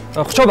მანჩინის.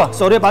 ხშობა.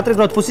 სწორია პატრიკ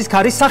როთფუსის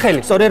ქარის სახელი.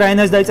 სწორია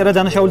რაინას დაიწერა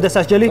დანაშაული და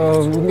სასჯელი.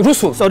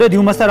 რუსულ. სწორია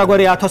დიუმასთან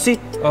რაგვარი ათოსი.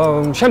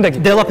 შემდეგი.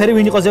 დელაფერი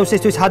ვინ იყო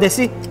ზევსისთვის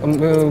ჰადესი.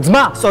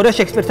 ძმა. სწორია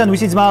შექსპირთან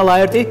ვისი ძმაა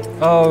ლაერტი.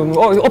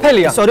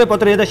 ოფელია. სწორია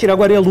პოტრიადაში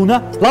რაგვარია ლუნა.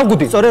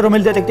 ლავგუდი. სწორია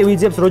რომელი დეტექტივი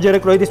იძიებს როჯერ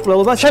ეკროიდის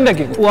მკვლელობას.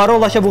 შემდეგი. უარო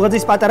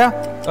ლაშაბუღაძის პატარა.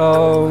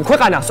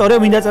 ქვეყანა. სწორია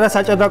მინდა წერა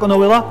საჭადრაკო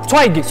ნოველა.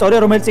 ცვაიგი. სწორია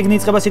რომელი წიგნი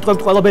იწყება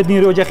სიტყვებით ყველა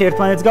ბედნიერი ოჯახი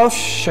ერთმანეთს გავს.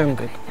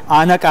 შემდეგ.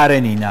 ანა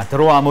კარენინა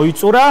დრო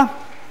ამოიწურა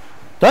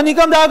და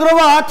ნიკამ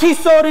დააგროვა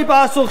 10-2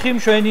 პასუხი,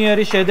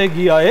 მშვენიერი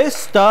შედეგია ეს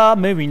და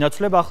მე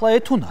ვინაცვლებ ახლა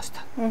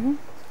ეთუნასთან.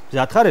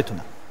 მზად ხარ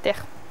ეთუნა? დიახ.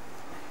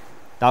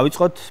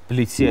 დავიწყოთ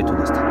ბლიცი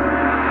ეთუნასთან.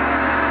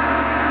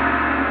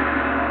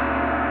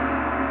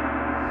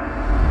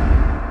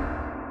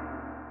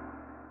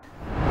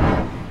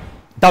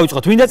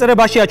 დავიწყოთ, ვინ დაწერა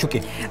ბაშიაჩუკი?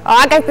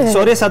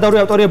 სწორია სადავრი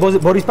ავტორია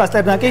ბორის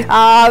პასტერნაკი.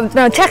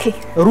 ჩეხი.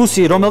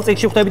 რუსი, რომელ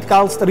წიგნში ხვდებით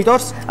კარლ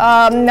სტრიტორს?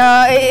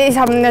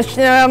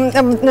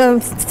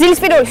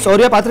 ძილისპიროვის.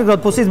 სწორია პატრიკ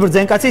როთფუსის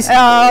ბრძენკაცის.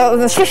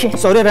 შიში.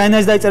 სწორია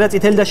რაინას დაიწერა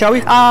წითელი და შავი.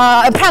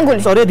 ფრანგული.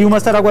 სწორია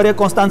დიუმასთან რაგვარია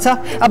კონსტანცა.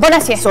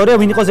 ბონასია. სწორია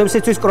ვინ იყო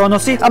ზევსისთვის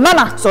კრონოსი?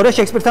 მამა. სწორია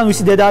შექსპირთან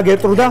ვისი დედაა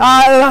გერტრუდა?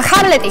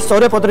 ჰამლეტი.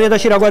 სწორია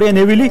პოტრიადაში რაგვარია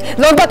ნევილი?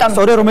 ლორბოტონი.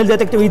 სწორია რომელი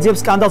დეტექტივი იძიებს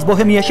სკანდალს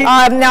ბოჰემიაში?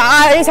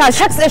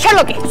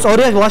 შერლოკი.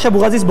 სწორია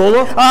ლაშაბუღაძის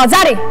ბოლო?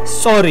 ზარი.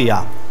 სწორია.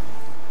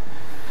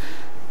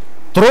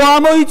 დრო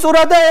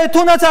ამოიწურა და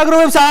ეთუნაც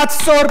აგროვებს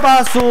 10-2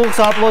 პასუხს.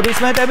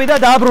 აპლოდისმენტები და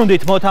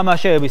დაბრუნდით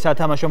მოთამაშეები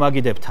სათამაშო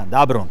მაგიდებთან.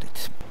 დაბრუნდით.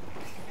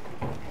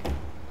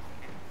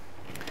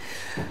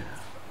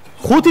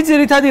 5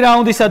 ძირითადი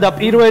რაუნდისა და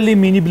პირველი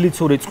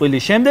მინიბლიცური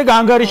წყვილის შემდეგ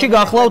ანგარიში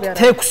გახლავთ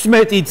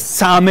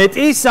 16-13,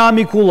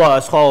 3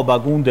 ქულაა სხვაობა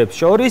გუნდებს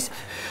შორის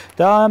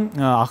და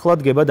ახლა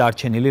დგება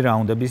დარჩენილი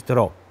რაუნდების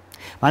დრო.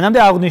 მანამდე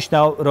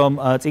აღნიშნავ, რომ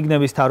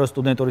წიგნების თაროს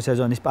სტუდენტური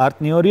სეზონის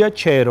პარტნიორია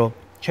ჩერო.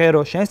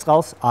 ჩერო, შენს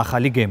წყალს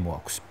ახალი გემო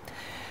აქვს.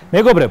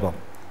 მეგობრებო,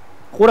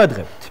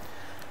 ყურადღებთ.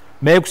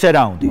 მე-6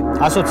 რაუნდი,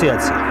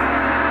 ასოციაცია.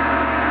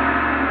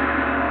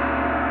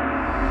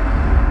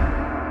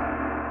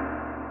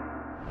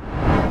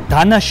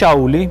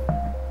 დანაშაული,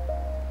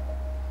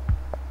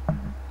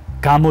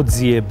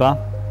 გამოძიება,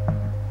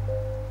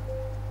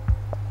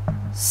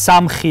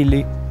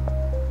 სამხილი,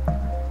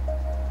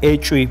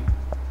 ეჭვი,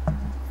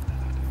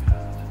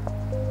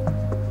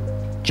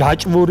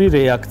 ჯაჭვური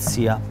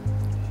რეაქცია,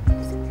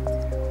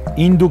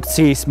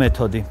 ინდუქციის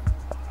მეთოდი,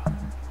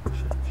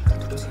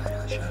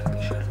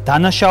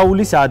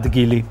 დანაშაულის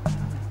ადგილი,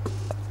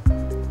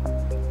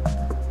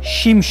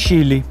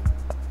 შიმშილი,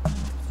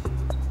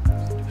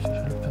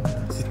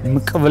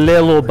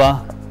 მკვლელობა,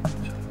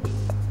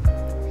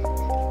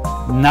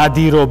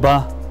 ნადირობა,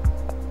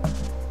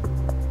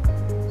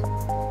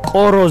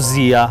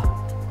 კოროზია,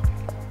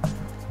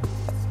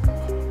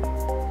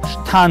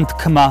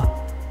 შთანთქმა,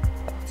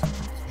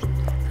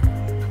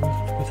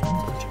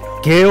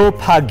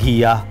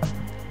 გეოფაგია,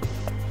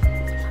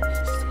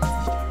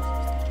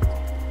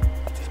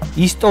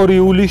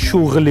 ისტორიული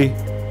შუღლი,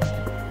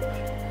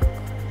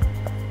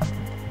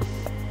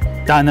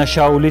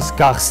 დანაშაულის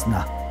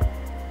გახსნა.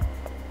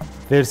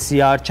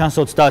 ვერსია არ ჩანს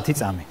 30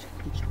 წამი.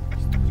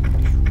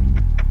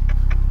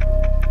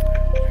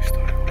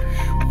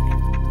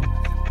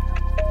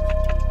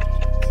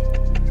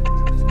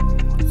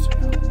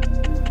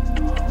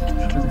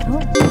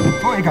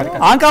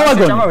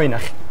 ანკალაგონი.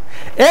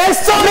 ეს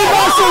სწორი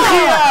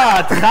პასუხია.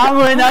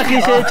 თამვენახი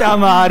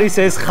შეჭამა არის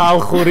ეს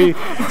ხალხური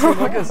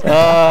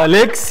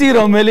ლექსი,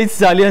 რომელიც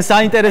ძალიან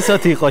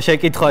საინტერესოდ იყო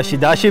შეკითხვაში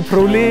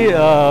დაშიფრული.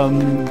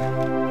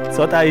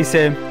 ცოტა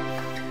ისე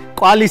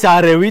კვალის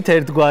არევით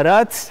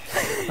ერთგვარად.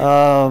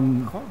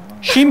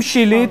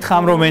 შიმშილით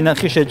ხამ რომ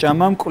ენახი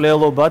შეჭამა,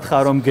 მკვლელობა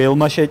ხარ რომ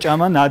გელმა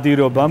შეჭამა,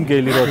 ნადირობა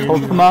მგელი რო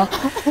თოფმა,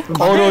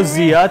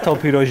 კოროზია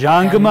თოფი რო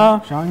ჟანგმა,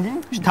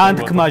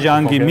 შთანთქმა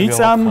ჟანგი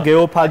მიწამ,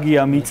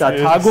 გეოფაგია მიწა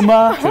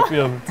თაგმა,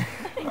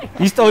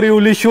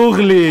 ისტორიული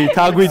შუღლი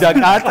თაგვი და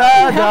კატა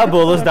და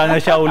ბოლოს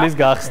დანაშაულის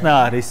გახსნა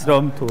არის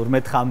რომ თურმე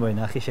ხამ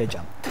ენახი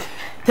შეჭამა.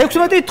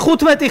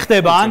 16-15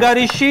 ხდება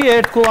ანგარიში,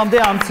 ერთ ქულამდე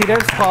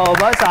ამცირებს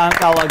სხვაობას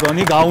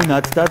ანკალაგონი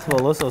გაუნათდათ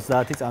ბოლოს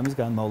 30 წამის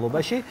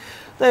განმავლობაში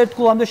და ერთ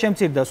ქულამდე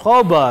შემცირდა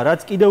სხვაობა,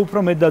 რაც კიდევ უფრო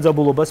მეტ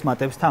დაძაბულობას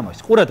მატებს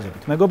თამაშს.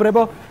 ყურადღებით,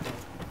 მეგობრებო,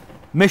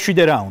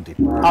 მე-7 რაუნდი.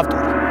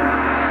 ავტორი.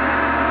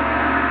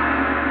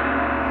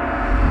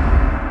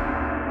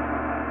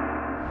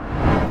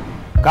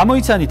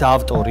 გამოიცანით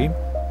ავტორი,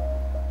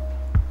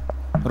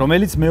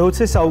 რომელიც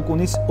მე-20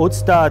 საუკუნის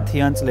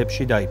 30-იან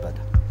წლებში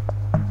დაიბადა.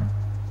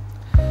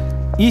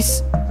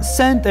 ის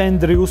სენტ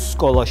ენდრიუს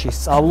სკოლაში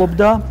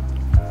სწავლობდა,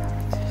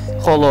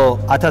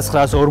 ხოლო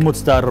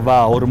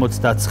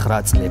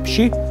 1948-59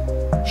 წლებში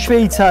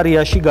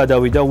შვეიცარიაში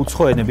გადავიდა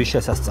უცხო ენების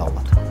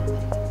შესასწავლად.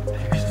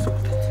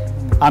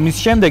 ამის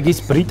შემდეგ ის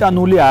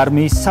ბრიტანული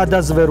არმიის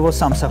სადაზვერვო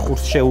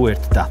სამსახურს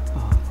შეუერთდა.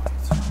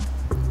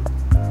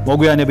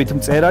 მოგვიანებით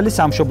მწერალი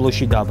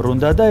სამშობლოში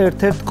დაბრუნდა და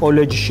ერთ-ერთ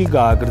კოლეჯში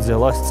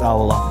გააგრძელა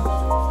სწავლა.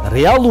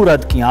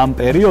 რეალურად კი ამ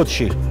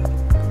პერიოდში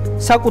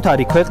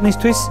საკუთარი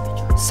ქვეყნისთვის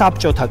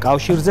საბჭოთა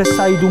კავშირზე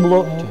საიდუმლო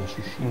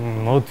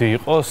მოდი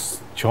იყოს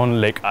ჯონ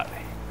ლეკარე.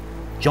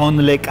 ჯონ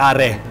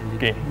ლეკარე.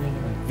 კი.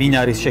 ვინ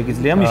არის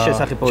შეგიძლია მის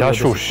შესახებ პოეზია?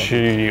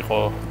 ჯაშუში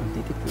იყო.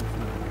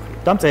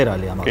 და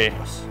მწერალი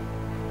ამას.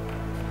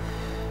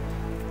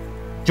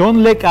 ჯონ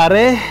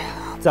ლეკარე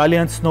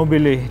ძალიან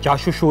ცნობილი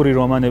ჯაშუშური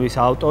რომანების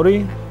ავტორი,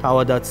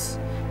 თავადაც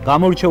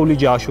გამორჩეული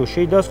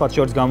ჯაშუში და სხვათა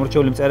შორის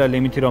გამორჩეული მწერალი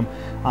იმით, რომ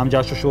ამ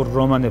ჯაშუშურ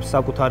რომანებს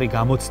საკუთარი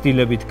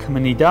გამოცდილებით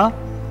ქმნიდა.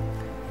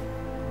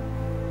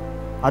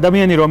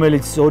 ადამიანი,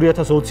 რომელიც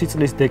 2020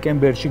 წლის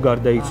დეკემბერში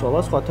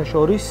გარდაიცვალა, სხვათა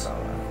შორის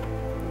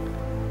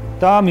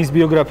და მის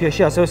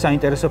ბიოგრაფიაში ასევე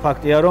საინტერესო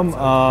ფაქტია, რომ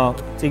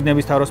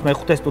წიგნების თაროს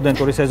მე-5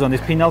 სტუდენტური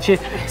სეზონის ფინალში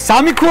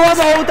 3 ქულა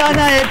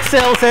მოუტანა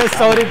ექსელს. ეს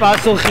სწორი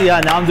პასუხია.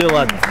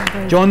 ნამდვილად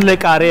ჯონ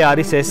ლეკარე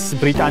არის ეს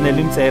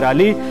ბრიტანელი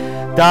მწერალი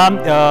და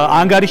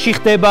ანგარიში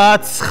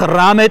ხდება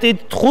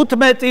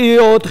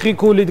 19-15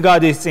 ქულით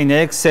გადის წინ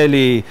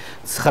ექსელი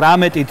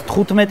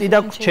 19-15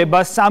 და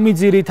რჩება 3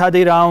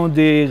 ძირითადი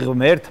რაუნდი.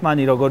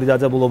 ღმერთმანი როგორი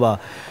დაძაბულობა.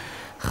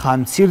 ხან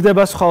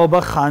მცირდება სხვაობა,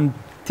 ხან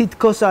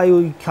თითქოს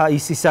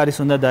ის არის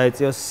უნდა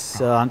დაეწიოს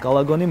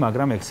ანკალაგონი,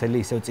 მაგრამ ექსელი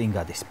ისევ წინ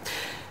გადის.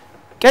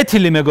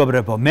 კეთილი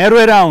მეგობრებო,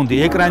 მერვე რაუნდი,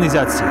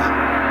 ეკრანიზაცია.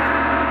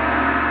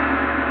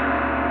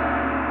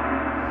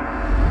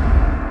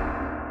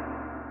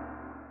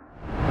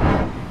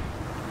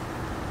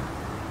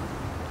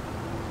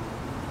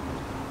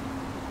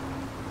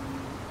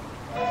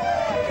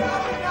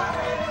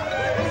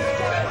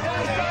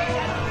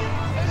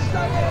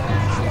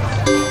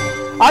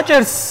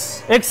 აჭერს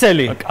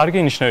ექსელი. კარგი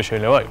ნიშნები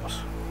შეიძლება იყოს.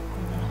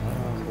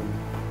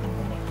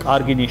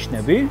 კარგი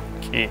ნიშნები?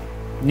 კი.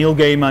 ნილ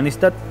გეიმანის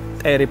და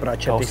ტერი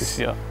პრაჩეტის.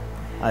 თსსუ.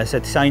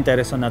 ესეთი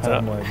საინტერესო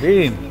ნაწარმოები,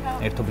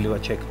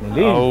 ერთობლივად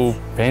შექმნილი. აუ,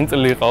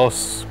 ბენტლი ყავს,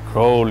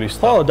 კროულის.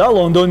 ხო, და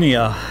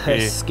ლონდონია,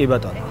 ეს კი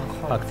ბატონო,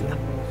 ფაქტია.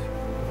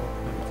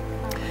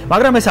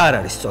 მაგრამ ეს არ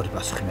არის სწორი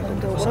პასუხი,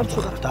 მეგობრებო,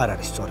 სამწუხაროდ არ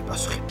არის სწორი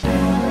პასუხი.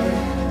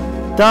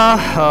 და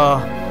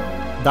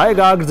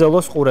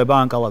გააგრძელოს ყურება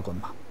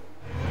ანკალაგონმა.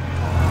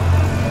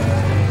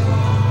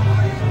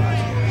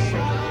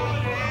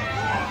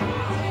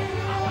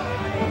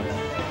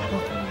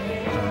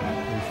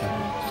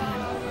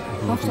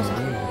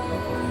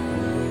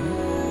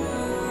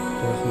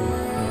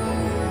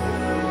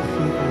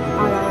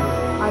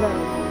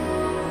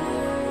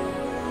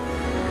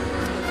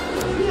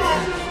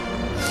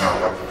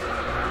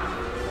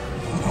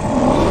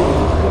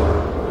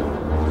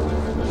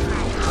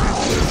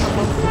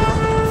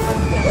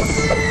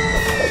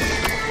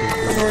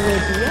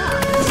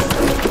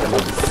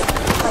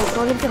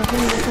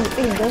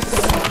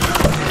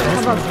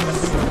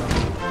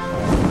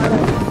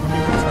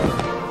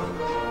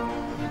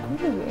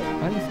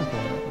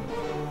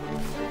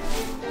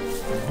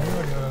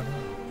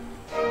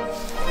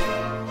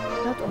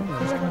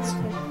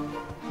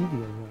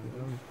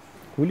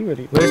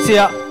 გულივერი.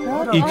 ვერსია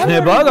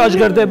იქნება,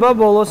 გაჟღერდება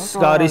ბოლოს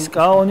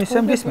გარისკა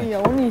ონისემ გისმენთ.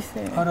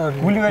 ონისე. არა,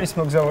 გულივერის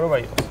მოგზაურობა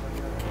იყოს.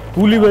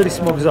 გულივერის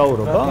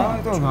მოგზაურობა?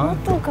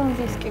 თუ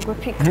განვისკი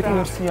გვიფიქრა.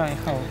 ვერსია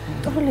ეხლა.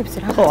 ტოლებს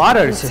რა. ხო, არ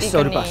არის ეს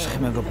სწორი პასუხი,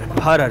 მეგობრებო.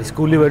 არ არის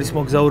გულივერის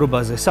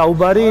მოგზაურობაზე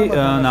საუბარი,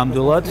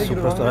 ნამდვილად,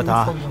 უბრალოდ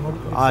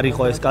არ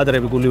იყო ეს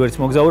კადრები გულივერის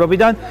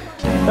მოგზაურობიდან.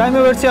 რაიმე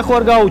ვერსია ხო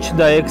არ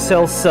გაუჩნდა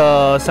ექსელს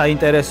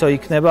საინტერესო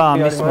იქნება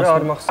ამის მოსვლა.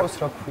 არ მახსოვს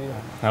რა ქვია.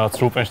 რაღაც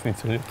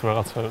რუპენშნიცელი თუ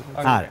რაღაცა.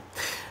 არა.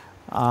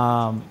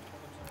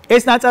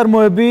 ეს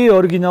ნაწარმოები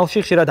ორიგინალში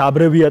ხშირად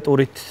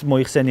აბრევიატურით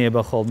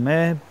მოიხსენიება ხოლმე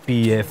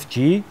BFG.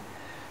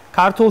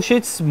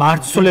 ქართულშიც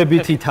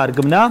მარცვლებით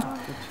ითარგმნა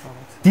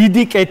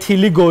დიდი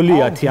კეთილი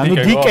გოლიათი, ანუ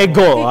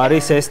დიკეგო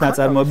არის ეს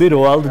ნაწარმოები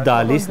როალდ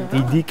დალის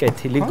დიდი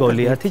კეთილი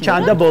გოლიათი.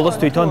 ჩანდა ბოლოს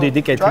თვითონ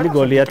დიდი კეთილი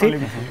გოლიათი.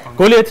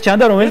 გოლიათი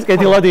ჩანდა, რომელიც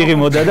კეთილად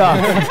იღიმოდა და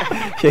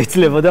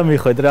შეიძლება და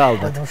მიხვედრა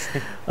ალბათ.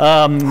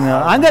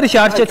 ანგარიში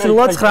არ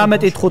შეცვლილა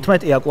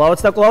 19-15-ია კლავაც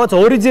და კლავაც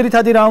ორი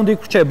ძირითადი რაუნდი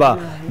გრჩება.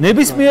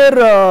 ნებისმიერ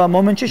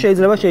მომენტში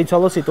შეიძლება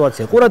შეიცვალოს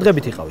სიტუაცია.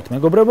 ყურადღებით იყავით,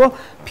 მეგობრებო,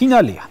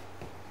 ფინალია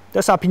და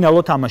საფინალო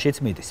თამაშიც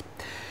მიდის.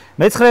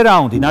 მეცხრე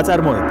რაუნდი,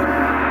 ნაწარმოები.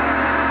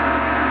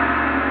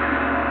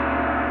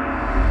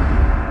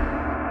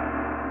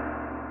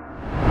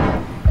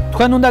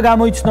 თქვენ უნდა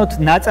გამოიცნოთ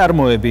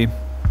ნაწარმოები,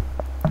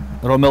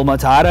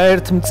 რომელმაც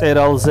არაერთ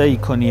მწერალზე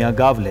იქონია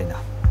გავლენა.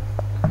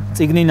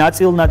 წიგნი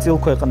ნაწილ-ნაწილ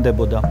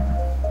ქვეყნდებოდა.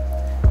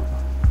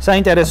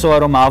 საინტერესოა,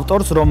 რომ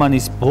ავტორს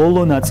რომანის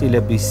ბოლო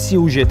ნაწილების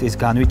სიუჟეტის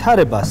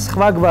განვითარება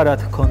სხვაგვარად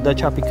ჰქონდა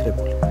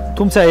ჩაფიქრებული.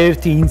 თუმცა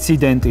ერთი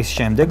ინციდენტის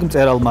შემდეგ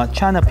მწერალმა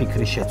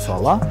ჩანაფიქრი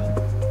შეცვალა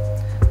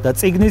და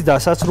წიგნის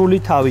დასასრული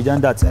თავიდან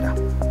დაწერა.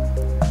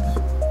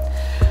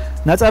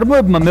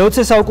 ნაწარმოებმა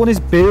მე-20 საუკუნის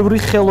ბევრი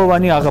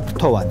ხელოვანი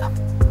აღაფრთოვანა.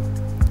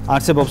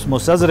 არსებობს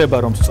მოსაზრება,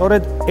 რომ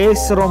სწორედ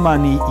ეს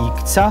რომანი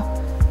იქცა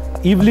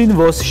ივლინ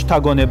ვოს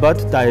შთაგონებად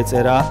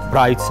დაეწერა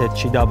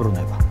ბრაიტსედში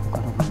დაბრუნება.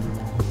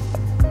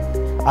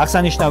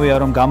 აღსანიშნავია,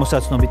 რომ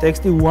გამოსაცნობი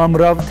ტექსტი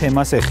უამრავ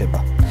თემას ეხება,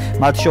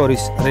 მათ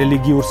შორის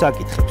რელიგიურ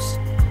საკითხებს,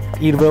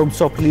 პირველ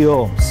მსოფლიო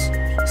ომს,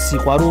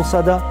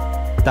 სიყვარულსა და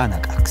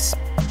დანაკარგს.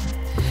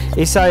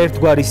 ესაა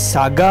ერთგვარი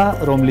საგა,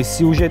 რომლის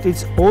სიუჟეტიც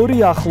ორი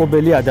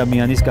ახლობელი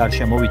ადამიანის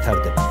გარშემო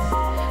ვითარდება.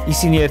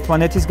 ისინი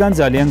ერთმანეთისგან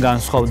ძალიან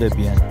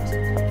განსხვავდებიან.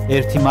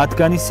 ერთი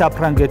მათგანი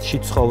საფრანგეთში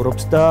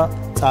ცხოვრობს და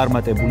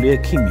წარმატებული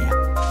ექიმია.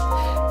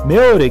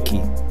 მეორე კი,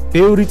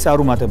 ბევრი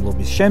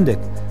წარუმატებლობის შემდეგ,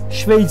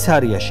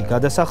 შვეიცარიაში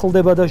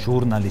გადასახლდება და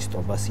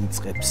ჟურნალისტობას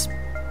იწყებს.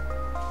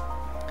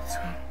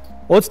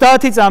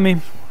 30 წამი.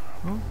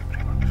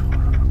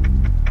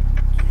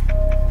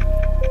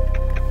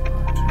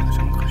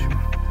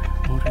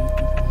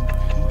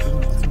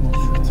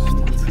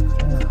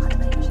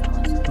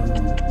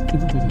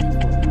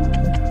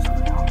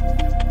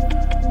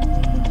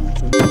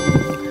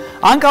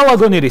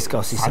 ანკალაგონი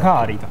რისკავს ისა. რა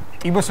არის და?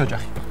 ტიბოს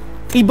ოჯახი.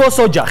 ტიბოს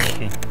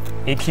ოჯახი.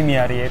 ექიმი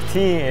არის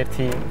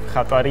ერთი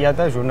ხატვარია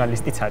და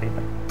ჟურნალისტიც არის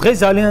და. დღეს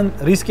ძალიან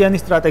რისკიანი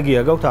სტრატეგია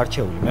გაქვთ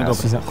არჩეული,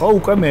 მეგობრებო. ხო,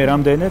 უკვე მე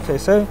რამდენად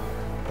ესე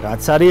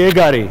რაც არის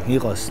ეგარი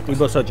იყოს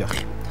ტიბოს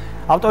ოჯახი.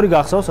 ავტორი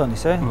გახსოვს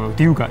ონისე?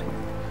 დიუგარი.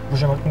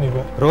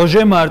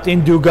 როჟე მარტინ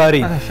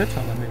დიუგარი. არა,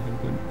 შეცვალა მე.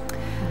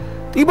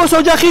 ტიბოს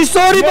ოჯახის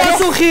სწორი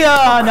პასუხია.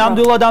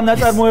 ნამდვილად ამ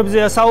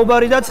ნაწარმოებზეა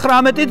საუბარი და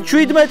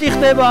 19-17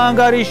 ხდება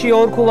ანგარიში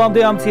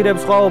ორქულამდე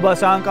ამცირებს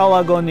სხვაობას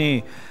ანკალაგონი.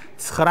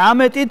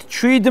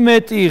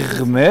 19-17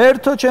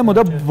 ღმერთო ჩემო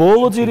და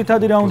ბოლო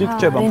ძირითადი რაუნდი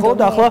გრჩება. ხო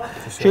და ახლა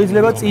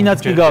შეიძლება წინაც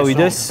კი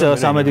გავიდეს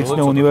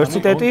სამედიცინო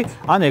უნივერსიტეტი,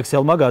 ან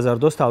ექსელმა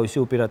გაზარდოს თავისი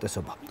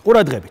უპირატესობა.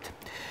 ყურადღებით.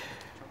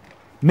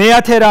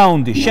 მე-10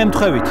 რაუნდი,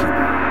 შემთხვევითი.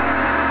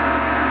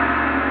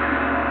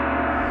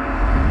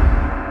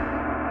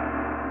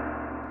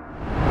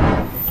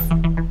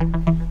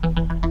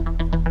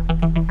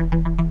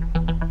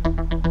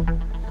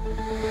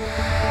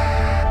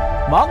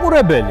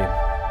 მაყურებელი.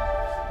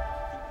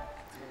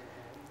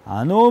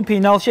 ანუ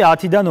ფინალში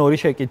 10-დან 2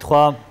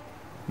 შეკითხვა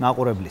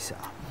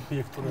მაყურებლისაა.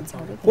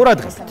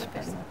 ყურადღებით.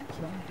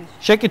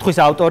 შეკითხვის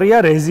ავტორია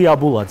რეზი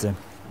აბულაძე.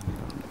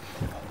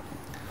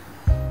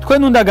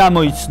 თქვენ უნდა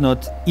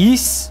გამოიცნოთ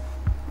ის,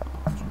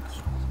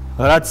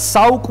 რაც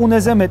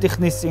საუკუნეზე მეტი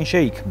ხნის წინ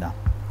შეიქმნა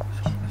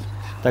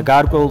და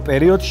გარკვეულ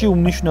პერიოდში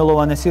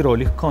უმნიშვნელოვანესი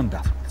როლი ჰქონდა.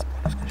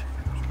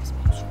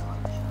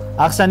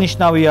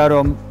 აღსანიშნავია,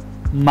 რომ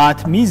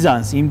მათ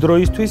მიზანს იმ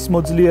დროისთვის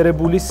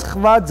მოძლიერებული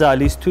სხვა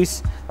ძალისთვის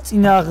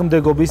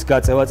წინააღმდეგობის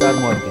გაწევა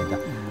წარმოადგენდა.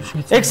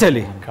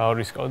 ექსელი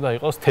გავრისკავდა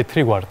იყოს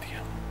თეთრი გვარდია.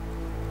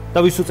 და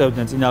ვის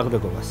უწევდნენ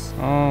წინააღმდეგობას?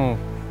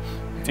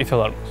 წითელ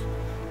არმოს.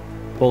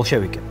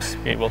 ბოლშევიკებს.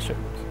 კი,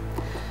 ბოლშევიკებს.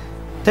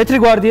 თეთრი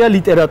გვარდია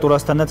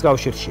ლიტერატურასთანაც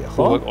კავშირშია,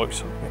 ხო? ბულგაკოვის.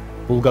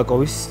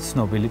 ბულგაკოვის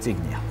ცნობილი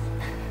წიგნია.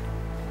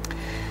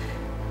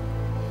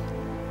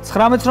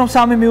 19 რომ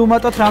 3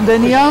 მივუმატოთ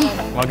რამდენია?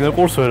 მაგდენ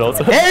ყურს ვერ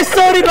ავწევ. ეს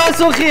ორი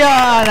პასუხია,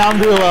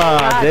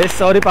 ნამდვილად. ეს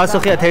ორი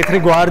პასუხია, თეთრი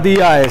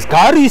გვარდია ეს.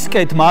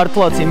 გარისკეთ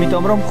მართლაც,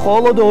 იმიტომ რომ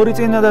მხოლოდ ორი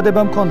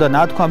წინადადება მქონდა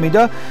ნათქვამი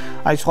და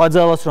აი სხვა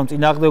ძალას რომ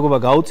წინააღმდეგობა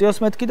გაუწიოს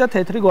მეთქი და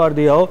თეთრი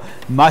გვარდიაო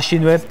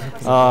მაშინვე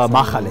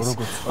მახალეს.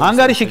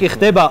 ანგარიში კი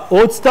ხდება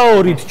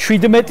 22-ით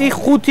 17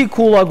 5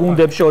 ქულა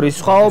გუნდებს შორის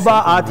სხვაობა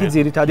 10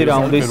 ძირითადი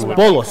რაუნდის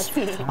ბოლოს.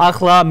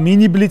 ახლა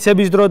მინი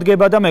ბლიცების დრო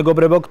დგება და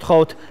მეგობრებო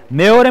გთხოვთ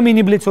მეორე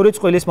მინი ბლიცური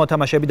წყვილის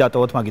მოთამაშეები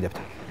დატოვოთ მაგიდებთ.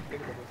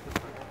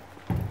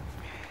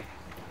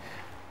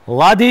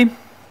 ლადი,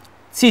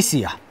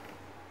 ცისია.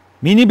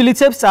 მინი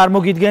ბლიცებს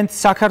წარმოგიდგენთ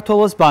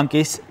საქართველოს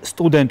ბანკის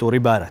სტუდენტური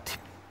ბარათი.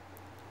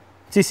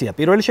 ცისია,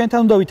 პირველი შენთან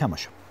უნდა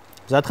ვითამაშო.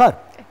 მზად ხარ?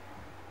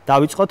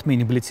 დავიწყოთ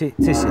მინი ბლიცი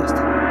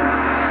ცისიასთან.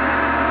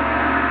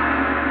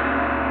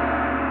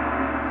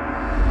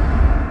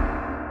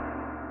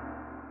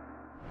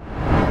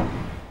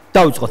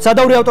 დავიწყოთ.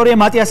 სადავრი ავტორია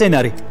მატიას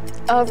ენარი.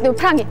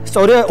 ფრანგი.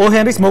 სწორია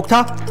ოჰენრის მოგთა?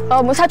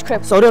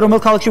 საჩუქრები. სწორია რომელ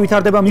ქალაქში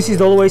ვითარდება მისის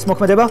დოლოვეის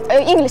მოქმედება?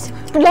 ინგლისი.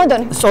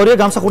 ლონდონი. სწორია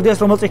გამსახურდიას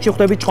რომელ წიგნში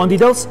ხვდებით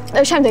ჭყონდიდელს?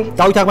 შემდეგი.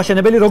 დავით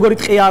აღმაშენებელი როგორი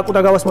ტყია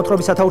აკუტაგავას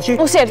მოთხრობის სათაურში?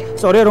 უსიერი.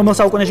 სწორია რომელ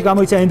საუკუნეში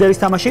გამოიცა ენდერის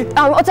თამაში?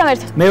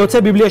 21.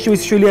 მე-20 ბიბლიაში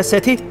ვის შვილია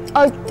სეთი?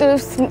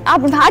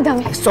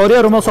 ადამი. სწორია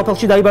რომელ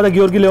სოფელში დაიბადა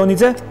გიორგი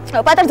ლეონიძე?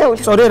 პატარძეული.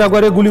 სწორია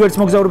რაგვარია გულივერის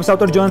მოგზაურობის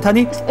ავტორი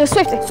ჯონათანი?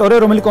 სვიფტი. სწორია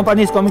რომელი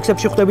კომპანიის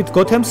კომიქსებში ხვდებით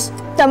გოთემს?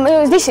 და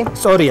დისი.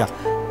 სწორია.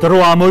 დრო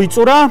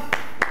ამოიწურა.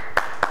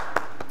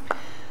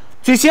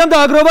 ცისიამ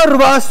დააგროვა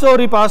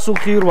 8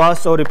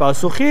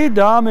 პასუხი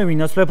და მე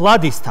ვინაცვლებ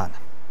ლადისთან.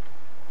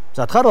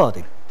 მზად ხარ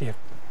ლადი? დიახ.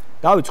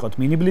 დავიწყოთ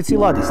მინი ბლიცი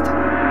ლადისთან.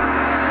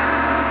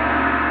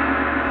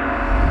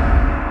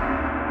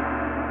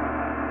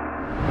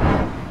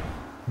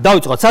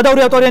 დავიწყოთ.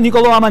 სადავრი ავტორია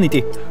ნიკოლო ამანიტი.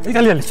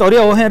 იტალიანი.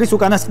 სწორია ოჰენრის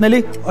უკანასკნელი?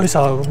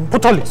 ისა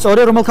ფოთოლი.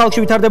 სწორია რომელ ქალაქში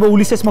ვითარდება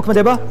ულისეს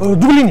მოქმედება?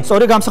 დუბლინი.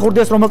 სწორია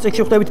გამსახურდიას რომელ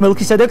წიგნში ხვდებით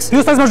მელქისედეკს?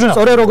 დიოსტანის მარჯვენა.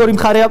 სწორია როგორი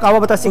მხარეა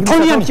ყავაბატას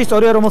სიგნალში?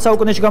 სწორია რომელ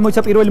საუკუნეში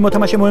გამოიცა პირველი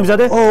მოთამაშე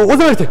მოემზადე?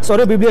 21.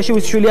 სწორია ბიბლიაში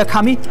ვის შვილია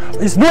ქამი?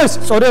 ის ნოეს.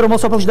 სწორია რომელ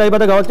სოფელში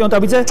დაიბადა გალაქტიონ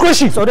ტაბიძე?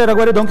 ჭკვეში. სწორია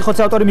რაგვარია დონ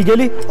კიხოტის ავტორი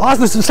მიგელი?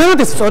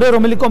 სერვანტესი. სწორია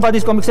რომელი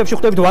კომპანიის კომიქსებში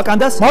ხვდებით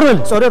ვაკანდას?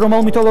 მარველი. სწორია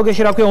რომელ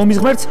მითოლოგიაში რა ქვია ომის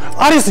ღმერთს?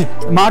 არისი.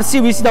 მარსი,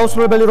 ვისი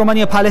დაუსრულებელი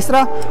რომანია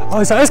ფალესტრა?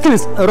 ისა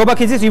ესკილის.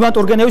 რობაქიძის ივან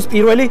ტურგენევის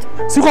პირველი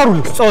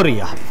სიყვარული.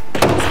 სწორია.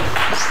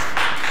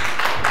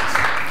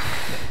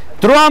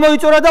 დრო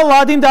ამოიწურა და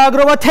ლადიმ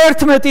დააგროვა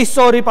 11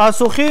 სწორი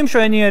პასუხი.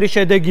 მშვენიერი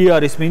შედეგი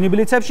არის მინი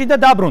ბლიცებში და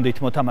დაბრუნდით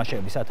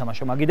მოთამაშეები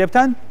სათამაშო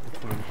მაგიდებთან.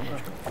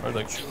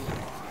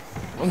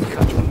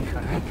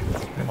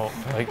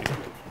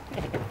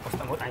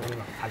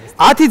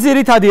 ათი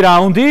ძირითადი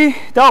რაუნდი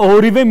და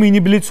ორივე მინი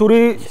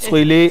ბლიცური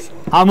წვილი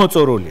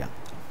ამოწურულია.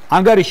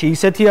 ანგარიში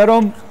ისეთია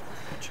რომ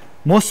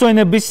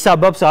მოსვენების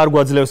საბაბს არ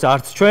გვაძლევს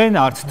არც ჩვენ,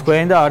 არც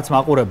თქვენ და არც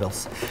მაყურებელს.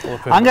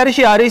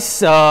 ანგარიში არის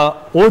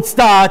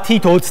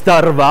 30-ით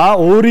 28,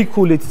 ორი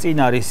ქულით წინ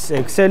არის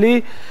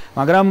ექსელი,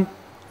 მაგრამ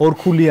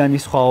ორქულიანი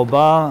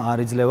სხვაობა არ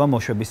იძლევა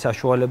მოშვების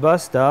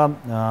საშუალებას და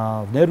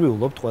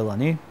ვნერვიულობთ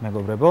ყველანი,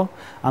 მეგობრებო.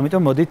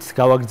 ამიტომ მოდით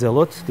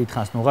გავაგრძელოთ,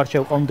 დიდხანს ნუღარ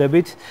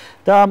შევყომდებით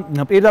და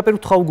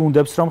პირდაპირ ვთხოვ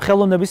გუნდებს, რომ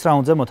ხელოვნების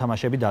რაუნდზე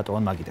მოთამაშეები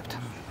დატოვონ მაგიდებთ.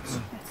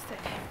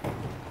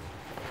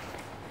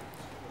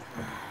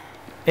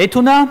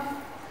 ეთუნა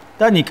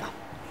და ნიკა.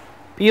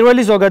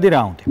 პირველი ზოგადი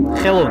რაუნდი.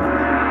 ხელოვნება.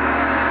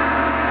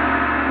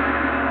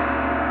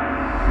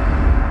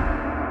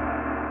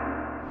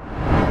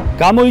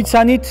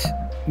 გამოიცანით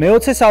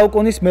მე-20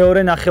 საუკუნის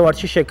მეორე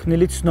ნახევარში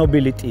შექმნილი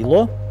ცნობილი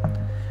ტილო,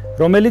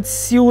 რომელიც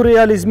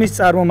სიურეალიზმის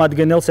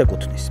წარმომადგენელს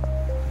ეკუთვნის.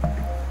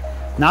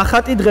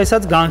 ნახატი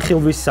დღესაც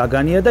განხილვის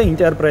საგანია და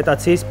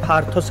ინტერპრეტაციის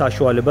ფართო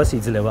საშუალებას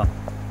იძლევა.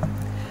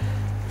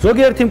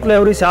 ზოგიერთი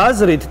მკვლევრის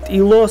აზრით,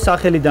 ტილო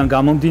სახელიდან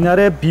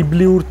გამომდინარე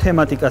ბიბლიურ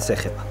თემატიკას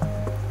ეხება.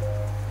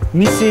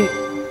 მისი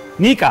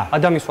ნიკა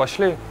ადამის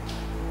ვაშლი?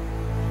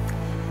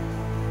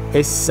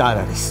 ეს არ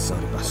არის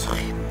სწორი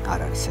პასუხი. არ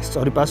არის ეს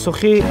სწორი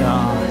პასუხი,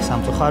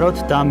 სამწუხაროდ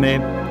და მე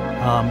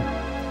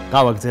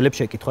გავაგრძელებ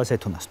შეკითხვას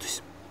ეთუნასთვის.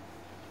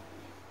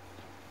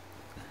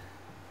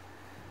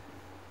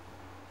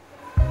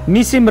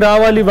 მისი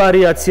მრავალი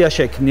ვარიაცია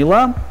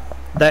შექმნილა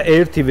და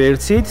ერთი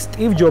ვერსიით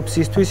სტივ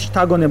ჯობსისთვის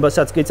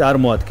შთაგონებასაც კი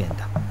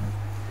წარმოადგენდა.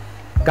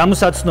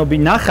 გამოსაცნობი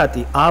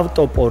ნახატი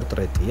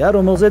ავტოპორტრეტია,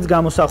 რომელზეც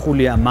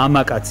გამოსახულია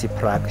მამაკაცი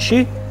ფრაკში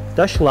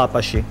და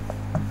შლაპაში.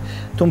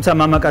 თუმცა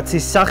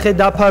მამაკაცის სახე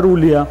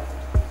დაფარულია,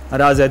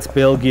 რაზეც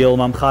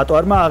ბელგიელმა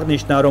მხატვარმა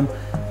აღნიშნა, რომ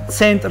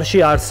ცენტრში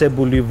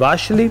არსებული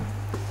ვაშლი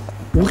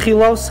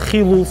უხილავს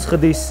ხილულს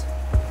ხდის.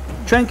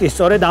 ჩვენ კი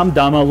სწორედ ამ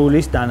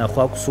დამალულის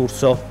დანახვა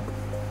გვსურსო.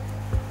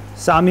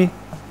 3,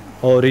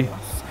 2,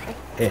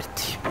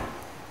 1.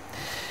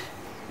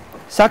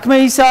 საქმე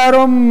ისაა,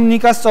 რომ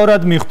ნიკა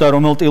სწორად მიხვდა,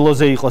 რომელ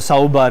ტილოზე იყო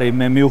საუბარი,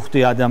 მე მივხვდი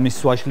ადამის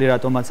ვაშლი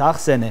რატომაც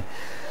ახსენე.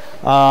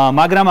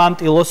 მაგრამ ამ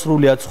ტილოს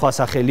სრულიად სხვა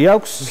სახელი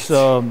აქვს.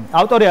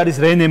 ავტორი არის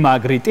რენე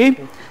მაგრიტი.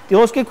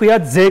 ტილოს კი ქვია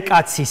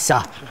ძეკაცისა.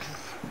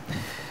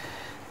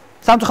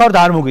 სამწუხაროდ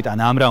არ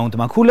მოგიტანა ამ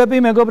რაუნდმა ქულები,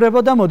 მეგობრებო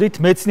და მოდით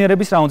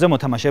მეცნიერების რაუნდზე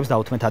მოთამაშეებს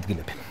დავუთმეთ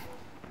ადგილები.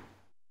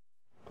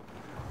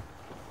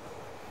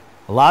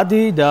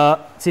 ლადი და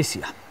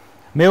ცისია.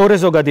 მეორე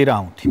ზოგადი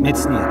რაუნდი,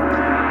 მეცნიერება.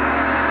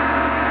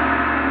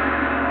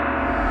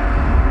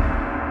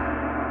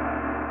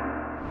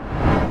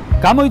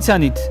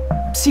 გამოიცანით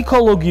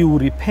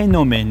ფსიქოლოგიური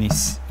ფენომენის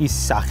ის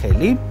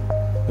სახელი,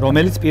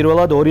 რომელიც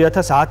პირველად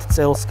 2010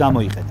 წელს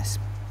გამოიყენეს.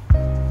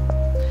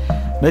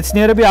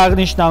 მეცნიერები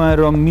აღნიშნავენ,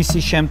 რომ მისი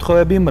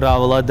შემთხვევები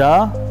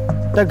მრავლადაა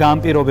და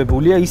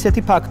განპირობებულია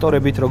ისეთი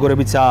ფაქტორებით,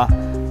 როგორებიცაა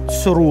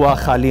ცრუ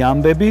ახალი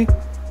ამბები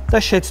და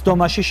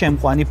შეცდომაში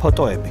შემყვანი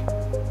ფოტოები.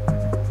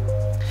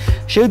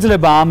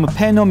 შეიძლება ამ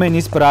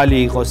ფენომენის ბრალი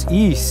იყოს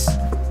ის,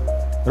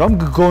 რომ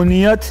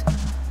გგონიათ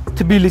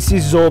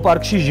თბილისის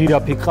ზოოპარკში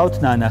ჟირაფი გყავთ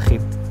ნანახი.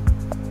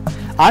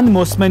 ან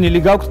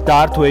მოსმენილი გაქვთ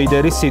დართ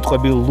ვეიდერის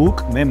სიტყვები ლუკ,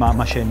 მე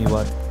მამა შენი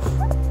ვარ.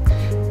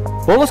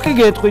 ბოლოს კი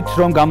გეტყვით,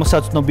 რომ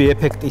გამოსაცნობი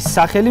ეფექტის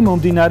სახელი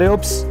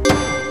მომდინარეობს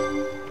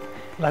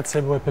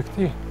პლაცებო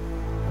ეფექტი?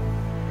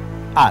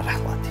 არა,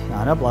 ლადი.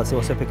 არა,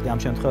 პლაცებოს ეფექტი ამ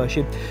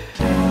შემთხვევაში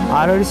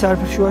არ არის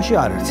არაფერშუაში,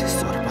 არ არის ეს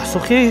სწორი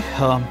პასუხი.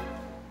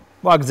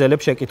 ვაგრძელებ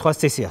შეკითხვას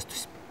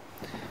ცისიასთვის.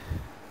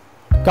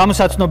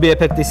 გამოსაცნობი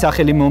ეფექტის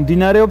სახელი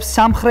მომდინარეობს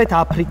სამხრეთ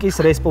აფრიკის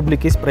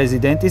რესპუბლიკის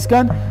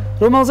პრეზიდენტისგან,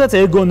 რომელზეც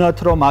ეგონათ,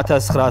 რომ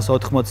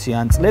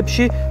 1980-იან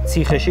წლებში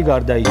ციხეში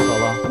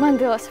გარდაიცვალა.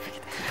 მანდელას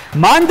ეფექტი.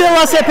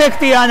 მანდელას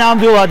ეფექტია,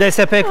 ნამდვილად ეს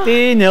ეფექტი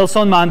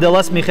ნელსონ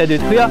მანდელას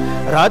მიხედვით ქვია,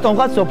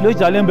 რატომღაც სოფლიოში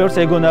ძალიან ბევრს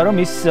ეგონა, რომ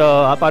ის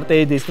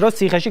აპარტეიდის დროს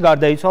ციხეში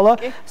გარდაიცვალა,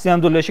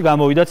 სინამდვილეში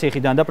გამოვიდა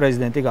ციხიდან და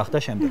პრეზიდენტი გახდა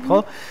შემდეგ, ხო?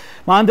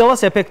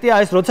 მანდელას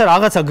ეფექტია ეს, როცა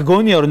რაღაცა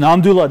გგონია, რომ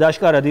ნამდვილად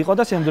აშკარად იყო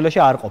და სინამდვილეში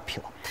არ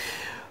ყოფილა.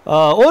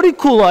 ორი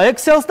ქულა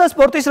ექსელს და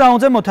სპორტის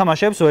რაუნდზე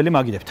მოთამაშეებს ველი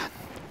მაგიდებთან.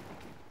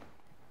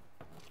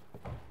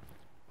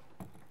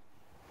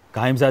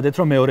 გაიმზადეთ,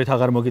 რომ მეორედ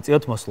აღარ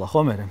მოგიწიოთ მოსვლა,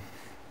 ხო მერე?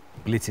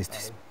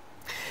 ბლიცისთვის.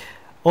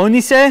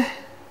 ონისე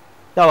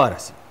და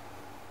ვარაზი.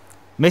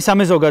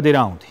 მესამე ზოგადი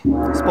რაუნდი.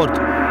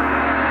 სპორტი.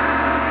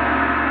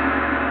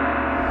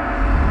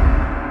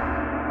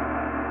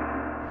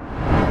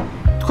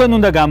 თქვენ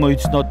უნდა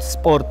გამოიცნოთ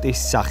სპორტის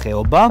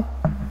სახეობა,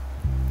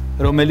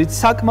 რომელიც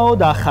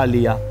საკმაოდ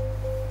ახალია.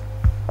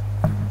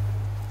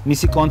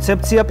 მისი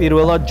კონცეფცია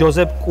პირველად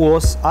ჯოზეფ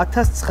კუოს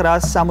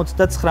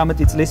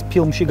 1979 წლის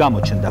ფილმში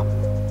გამოჩნდა.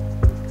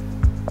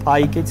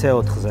 პაიკი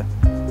C4-ზე.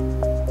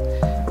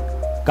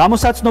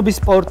 გამოსაცნობი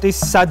სპორტის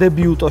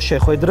სადებიუტო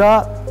შეხვედრა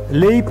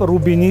ლეიპ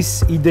რუბინის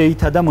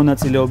იდეითა და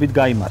მონაწილეობით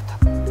გაიმართა,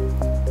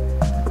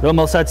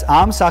 რომელსაც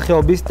ამ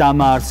სახეობის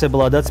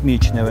დამაარსებლადაც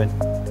მიიჩნევენ.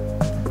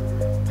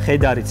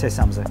 ხედარი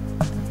C3-ზე.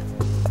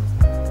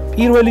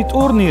 პირველი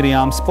ტურნირი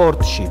ამ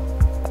სპორტში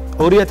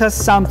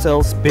 2003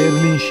 წელს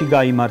ბერლინში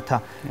გაიმართა.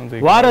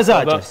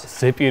 ვარაზაჯეს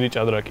ზეპირი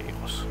ჭადრაკი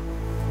იყოს.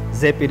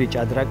 ზეპირი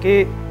ჭადრაკი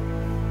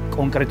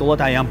კონკრეტულად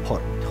აი ამ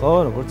ფორმით, ხო?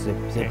 როგორც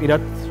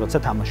ზეპირად, როცა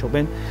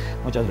თამაშობენ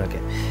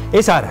მოჭადრაკეები.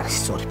 ეს არ არის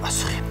სწორი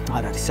პასუხი.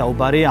 არ არის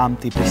საუბარი ამ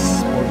ტიპის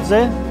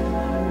სპორტზე.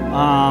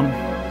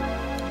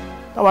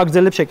 და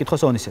ვაგრძელებ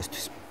შეკითხვას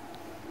ონისესთვის.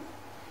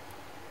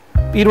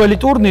 პირველი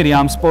ტურნირი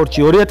ამ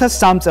სპორტში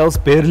 2003 წელს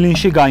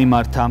ბერლინში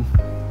გაიმართა.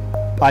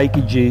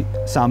 პაიკი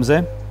G3-ზე.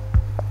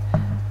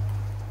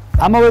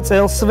 ამავე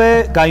წელსვე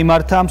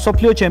გაიმართა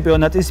მსოფლიო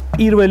ჩემპიონატის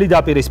პირველი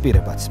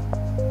დაპირისპირებაც.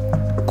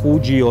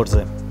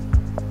 Q2-ზე.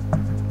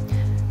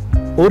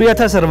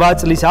 2008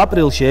 წლის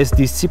აპრილში ეს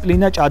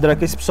დისციპლინა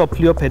ჭადრაკის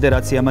მსოფლიო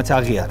ფედერაციამაც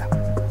აღიარა.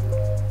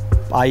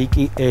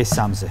 პაიკი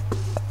E3-ზე.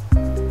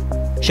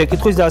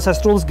 შეკითხვის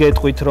დასასრულს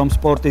გეტყვით, რომ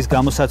სპორტის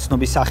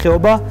გამოსაცნობის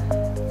სახეობა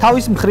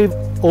თავის მხრივ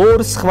ორ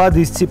სხვა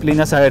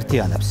დისციპლინას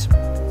აერთიანებს.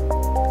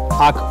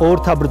 აქ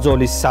ორთა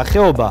ბრძოლის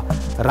სახეობა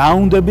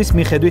რაუნდების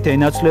მიხედვით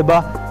ენაცვლება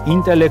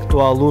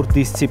ინტელექტუალურ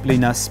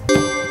დისციპლინას.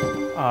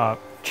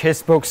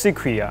 ჩესბოქსი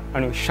ქვია,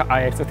 ანუ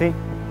აერთეთი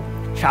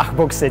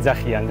შახბოქსს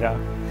ეძახიან რა.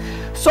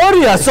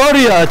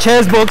 სორია,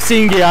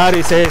 ჩესბოქსინგი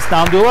არის ეს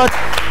ნამდვილად.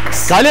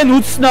 ძალიან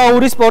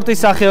უცნაური სპორტის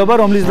სახეობა,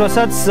 რომლის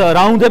დროსაც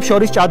რაუნდებს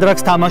შორის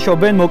ჭადრაკს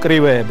თამაშობენ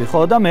მოკრივეები,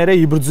 ხო და მერე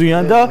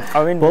იბრძვიან და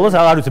ბოლოს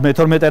აღარ ვიცი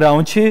მე-12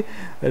 რაუნდში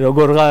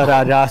როგორ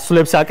რა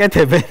სულებს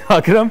აკეთებენ,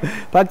 მაგრამ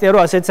ფაქტია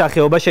რომ ასეთი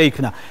სახეობა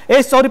შეიქმნა.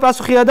 ეს სწორი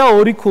პასუხია და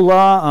ორი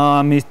ქულა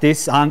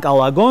მისდის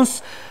ანკალაგონს.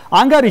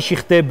 ანგარიში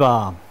ხდება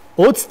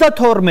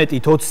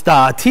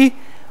 32-30,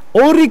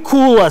 ორი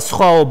ქულა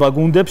სხვაობა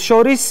გუნდებს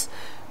შორის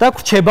და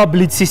გრჩება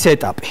ბლიცის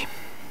ეტაპი.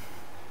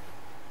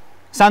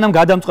 სანამ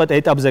გადამწყვეტ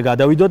ეტაპზე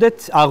გადავიდოდეთ,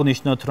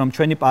 აღნიშნოთ, რომ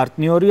ჩვენი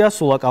პარტნიორია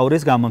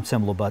სულაკაურის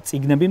გამომცემლობა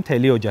წიგნები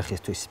მთელი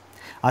ოჯახისთვის.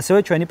 ასევე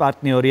ჩვენი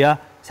პარტნიორია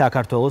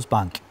საქართველოს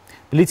ბანკი.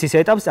 ბლიცის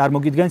ეტაპს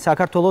წარმოგიდგენს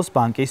საქართველოს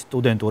ბანკის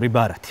სტუდენტური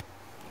ბარათი.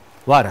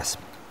 ვარაზ.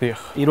 დიახ.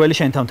 პირველი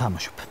შენთან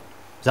თამაშობ.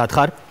 მზად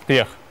ხარ?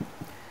 დიახ.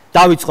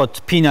 დავიწყოთ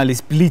ფინალის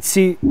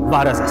ბლიცი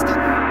ვარაზასთან.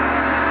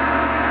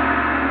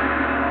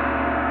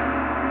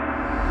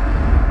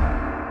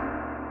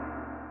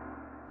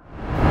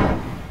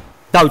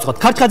 დავიწყოთ.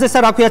 ქაჩაძესა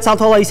რა ქვია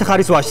ცალთვალა ისე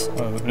ხარის ვაშს?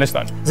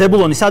 ნესტანი.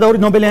 ზებულონი, სადაური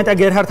ნობელიანტა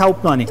გერჰარდ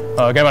ჰაუპტმანი.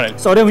 გერმანელი.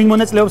 სწორედ ვინ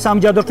მონაწილეობს ამ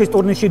ჯადოქრის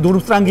ტურნირში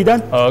დურმსტრანგიდან?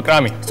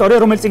 კრამი. სწორედ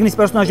რომელი წიგნის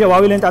პერსონაჟია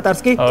ვავილენ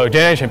ტატარსკი?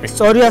 ჯერენ შემპი.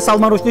 სწორია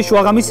სალმაროშტის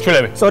შუაღამის?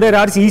 შვილები. სწორედ რა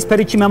არის ის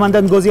ფერიჩი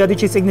მამანდან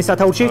გოზიადიჩის წიგნის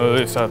სათაურში?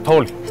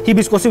 თოვლი.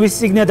 ჰიბისკოსი ვის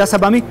წიგნია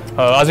დასაბამი?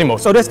 აზიმოვი.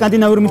 სწორედ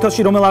სკანდინავიურ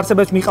მითოსში რომელ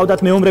არსებებს მიყავდათ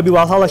მეომრები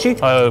ვალჰალაში?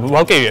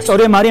 ვალკირია.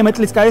 სწორედ მარია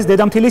მეტლიცკაის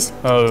დედამთილის?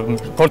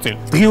 ქორწილი.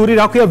 დღიური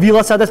რა ქვია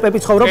ვილა სადაც პეპი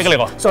ცხოვრობს?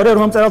 კეკლიყო. სწორედ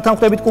რომ მწერალთან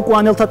ხვდებით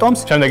კუკუანელთა ტომს?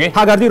 შემდეგი.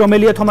 ჰაგარდი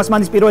რომელია თომას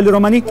მანის პირველი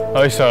რომანი?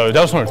 ის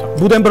ჯავსმერთა.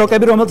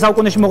 ბუდენბროკები რომელიც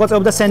საუკუნეში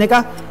მოღვაწეობდა სენეკა?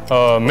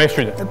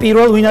 მეშვიდე.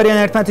 პირველ ვინ არიან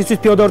ერთმანეთისთვის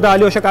ფიოდორ და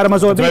ალიოშა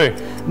კარამაზოვები?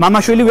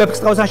 მამა-შვილი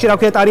ვეფხისტყაოსანში რა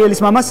ქვია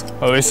ტარიელის მამას?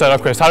 ის რა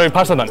ქვია სარი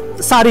ფარსადანი.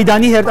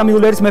 სარიდანი ჰერტა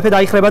მიულერის მეფე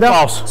დაიხრება და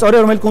სწორედ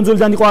რომელი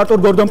კუნძულიდან იყო არტურ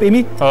გორდონ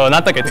პიმი?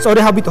 ნატაკეტი.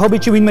 სწორედ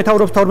ჰობიტში ვინ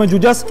მეთაურობს თორმეტ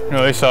ჯუჯას?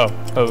 ის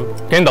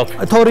გენდალფი.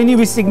 თორინი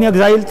ვის წიგნია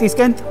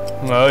გზაილტისკენ?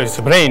 ის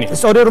ბრეინი.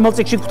 სწორედ რომელ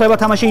წიგნში გვხვდება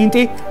თამაში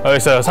ინტი?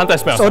 ის სანტა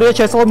ესპერანსა. სწორია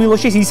ჩესლავ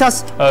მილოშის ისას?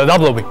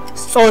 დაბლობი.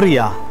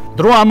 სწორია.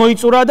 დრო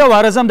ამოიწურა და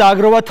ვარაზამ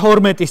დააგროვა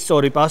 12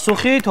 სწორი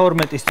პასუხი.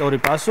 12 სწორი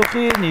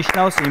პასუხი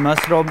ნიშნავს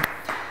იმას, რომ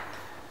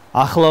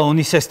ახლა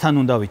ონისესთან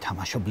უნდა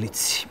ვითამაშო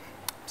ბლიცი.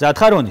 მზად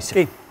ხარ ონისე?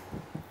 კი.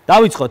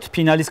 დავიწყოთ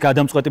ფინალის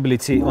გადამწყვეტი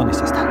ბლიცი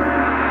ონისესთან.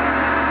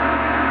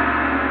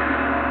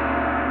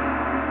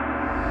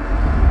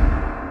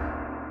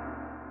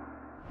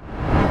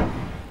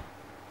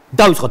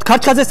 დავიწყოთ.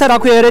 ქაჩაძესა რა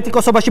ქვია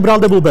ერეტიკოსობაში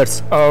ბრალდებულ ბერს?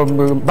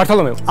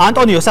 ბართოლომეო.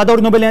 ანტონიო,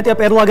 სადაური ნობელიანტია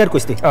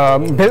პერლაგერკვისტი.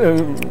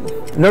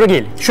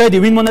 ნორვეგიელი. შვედი,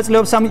 ვინ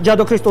მონაწილეობს ამ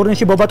ჯადოქრის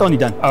ტურნირში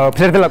ბობატონიდან?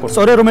 ფლერდელაკური.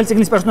 სწორედ რომელი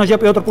წიგნის პერსონაჟია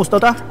პიოტრ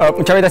პუსტოტა?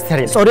 ჩავედას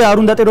თარიელი. სწორედ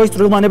არუნდატი როის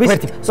წვრილმანების?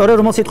 სწორედ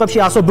რომელ სიტყვებში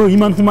ასობ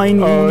იმან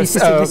ჰუმაინის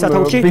წიგნის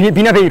სათაურში?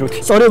 ბინა ბეირუთი.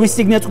 სწორედ ვის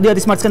წიგნია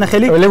წვდიადის მარცხენა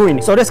ხელი?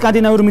 ლევუინი. სწორედ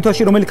სკანდინავიური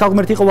მითოში რომელი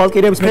ქალღმერთი იყო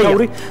ვალკირიების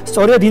მეთაური?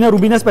 სწორედ დინა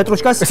რუბინას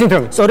პეტრუშკას?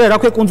 სინდრომი. სწორედ რა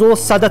ქვია კუნძულს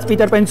სადაც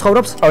პიტერ პენი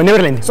ცხოვრობს?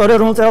 ნევერლენდი. სწორედ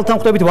რომელ წერალთან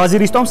ხვდებით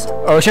ვაზირის ტომს?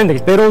 შემდეგი.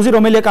 ბეროუზი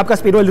რომელია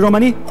კაფკას პირველი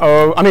რომანი?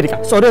 ამერიკა.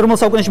 სწორედ რომელ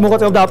საუკუნეში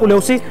მოღვაწეობდა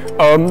აპულეუსი?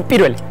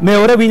 პირველი.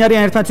 მეორე ვინ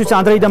არიან ერთმანეთთვის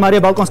ანდრეი და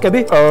მარია ბალკონსკები?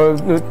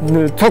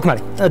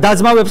 თოქმარი.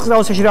 დაძმა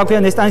ვეფხისტყაოსანში რა ქვია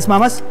ნესტანის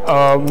მამას?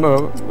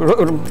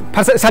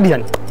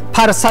 სადიანი.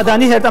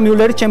 ფარსადანი ჰერტა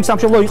მიულერის ჩემი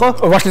სამშობლო იყო?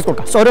 ვაშლის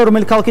კურკა. სწორედ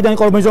რომელი ქალაქიდან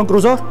იყო რობინზონ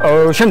კრუზო?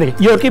 შემდეგი.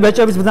 იორკი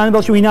ბეჭების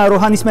ბრძანებელში ვინაა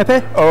როჰანის მეფე?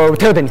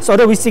 თეოდენი.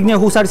 სწორედ ვის წიგნია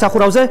ჰუსარის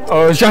სახურავზე?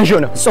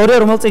 ჟანჟონა. სწორედ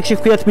რომელ წიგნში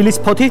ჰქვია თბილის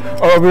ფოთი?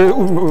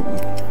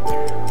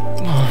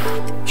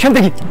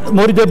 შემდეგი.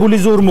 მორიდებული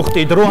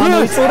ზურმუხტი დრო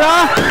ამოიწურა.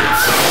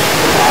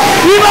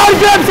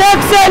 იმარჯვებს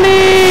ექსელი!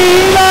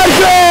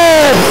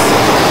 იმარჯვებს!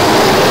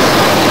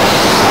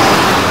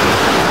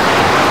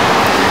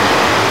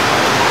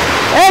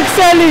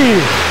 ექსელი!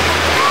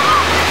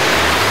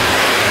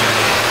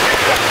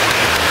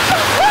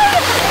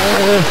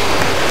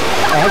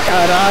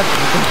 აკარად.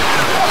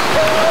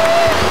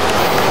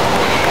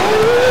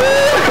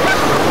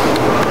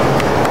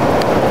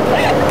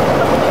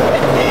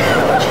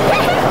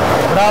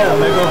 ბრავო,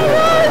 მეგობრო.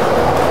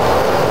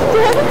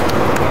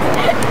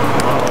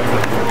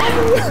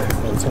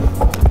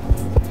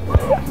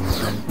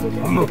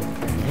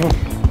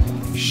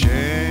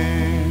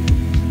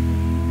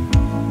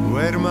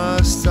 ვერ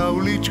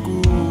მასწავლი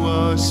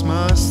ჭკუას,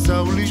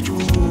 მასწავლი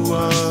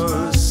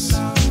ჭკუას.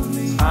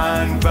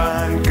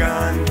 ანბან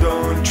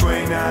განდონ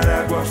ჩვენ არა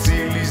გვაქვს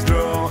ცილის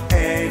დრო,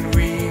 ენ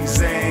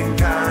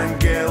ვინზენთან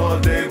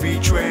გელოდები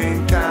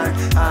ჩვენთან.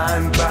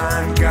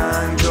 ანბან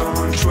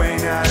განდონ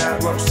ჩვენ არა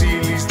გვაქვს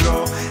ცილის დრო,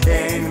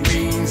 ენ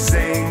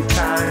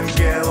ვინზენთან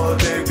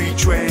გელოდები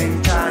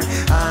ჩვენთან.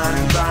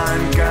 ანბან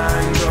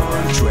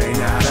განდონ ჩვენ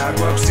არა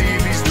გვაქვს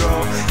ცილის დრო,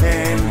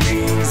 ენ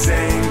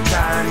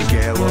ვინზენთან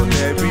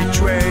გელოდები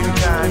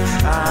ჩვენთან.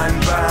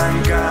 ანბან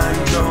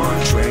განდონ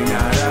ჩვენ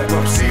არა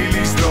გვაქვს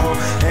ცილის დრო,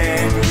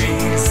 ენ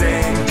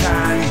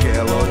ვინზენთან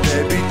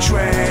გელოდები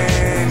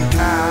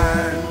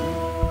ჩვენთან.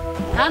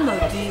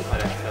 გამოდი.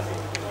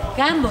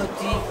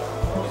 გამოდი.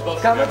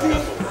 გამოდი.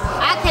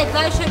 აკეთ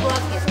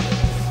გაიშეგოაკეთ.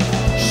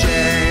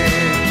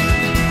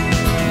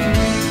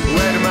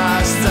 ვერ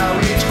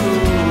მასწავლი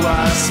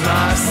ჭკუას,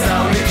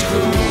 მასწავლი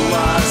ჭკუას.